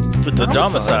dominate? The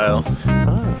domicile.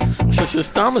 This is his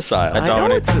domicile. I know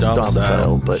dominate it's his the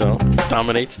domicile, but So,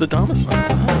 dominates the domicile.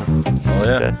 Oh,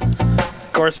 yeah.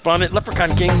 Correspondent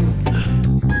Leprechaun King.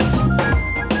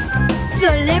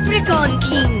 The Leprechaun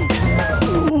King.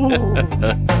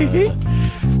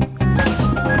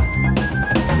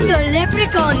 The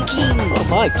Leprechaun King. oh,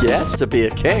 Mike, yes, to be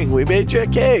a king, we made you a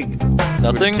king.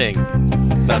 Nothing? King.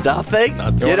 Nothing?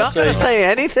 You're not going to say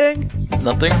anything?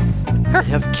 Nothing? I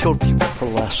have killed people for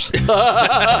less.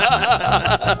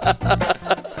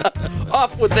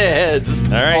 Off with their heads. All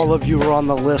right. All of you are on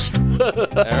the list. All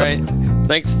right.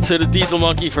 Thanks to the Diesel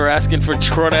Monkey for asking for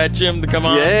Crawdad Jim to come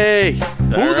on. Yay. Who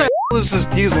the hell is this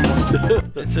Diesel Monkey?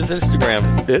 It's his Instagram.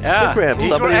 Instagram. He's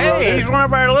Somebody one, wrote hey, it. he's one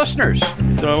of our listeners.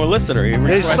 So I'm a listener. He Is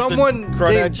requested someone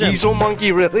Crawdad named Jim. Diesel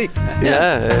Monkey, really?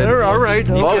 Yeah. All right.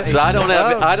 Okay. Folks, I don't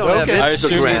have Okay. I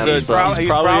assume Instagram. he's so-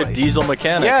 probably a diesel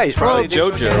mechanic. Yeah, he's probably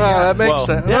Jojo. That makes Well,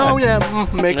 sense. yeah. Oh, yeah,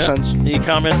 makes Yeah. sense. He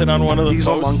commented on one of the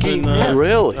Diesel posts Monkey. in, Yeah.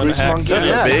 Really? on the Diesel Hacks Monkey. That's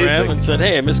Instagram amazing. and said,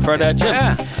 "Hey, I miss Crawdad Jim."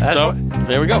 Yeah, that's So what-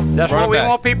 there we go. That's Brought what it we back.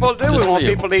 want people to do. Just We want for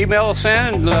you. people to email us in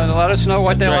and let us know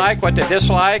what That's they right. like, what they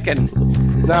dislike, and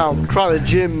Now, Crawdad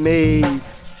Jim may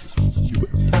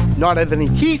not have any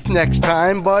teeth next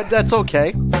time, but that's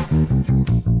okay.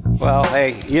 well,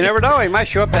 hey, you never know. He might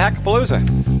show up to Hackapalooza.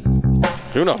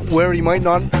 Who knows? Where he might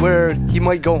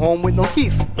go home with no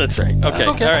teeth. That's right. Okay. That's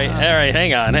okay. All right.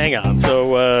 Hang on.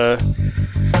 So,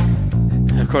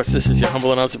 of course, this is your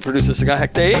humble announcer, producer, Cigar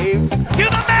Hack Dave. To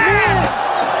the man!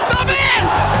 The man!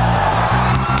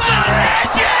 The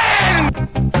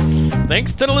legend!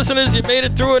 Thanks to the listeners, you made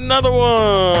it through another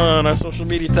one. Our social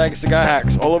media tag is Cigar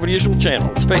Hacks, all over the usual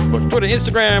channels: Facebook, Twitter,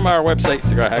 Instagram, our website,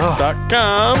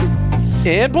 cigarhacks.com.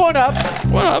 And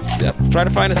Pornhub. Well, yep, try to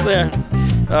find us there.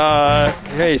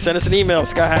 Hey, send us an email,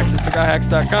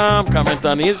 cigarhacks@cigarhacks.com. Comment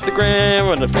on the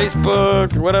Instagram, on the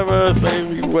Facebook, or whatever.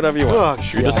 Say whatever you want.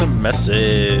 Shoot us a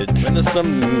message. Send us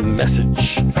some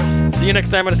message. See you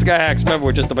next time on the Cigar Hacks. Remember,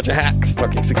 we're just a bunch of hacks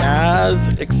talking cigars,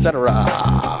 etc.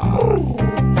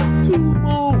 2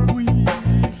 more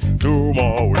weeks. 2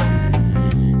 more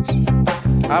weeks.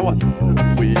 I want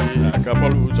weeks.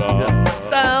 Hackapalooza.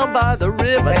 Down by the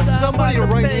river. Down somebody by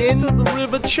the write banks in. of the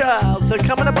River Charles. They're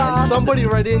coming to Boston. Somebody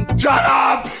write in. Shut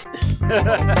up!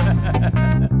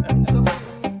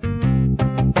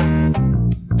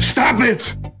 Stop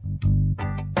it!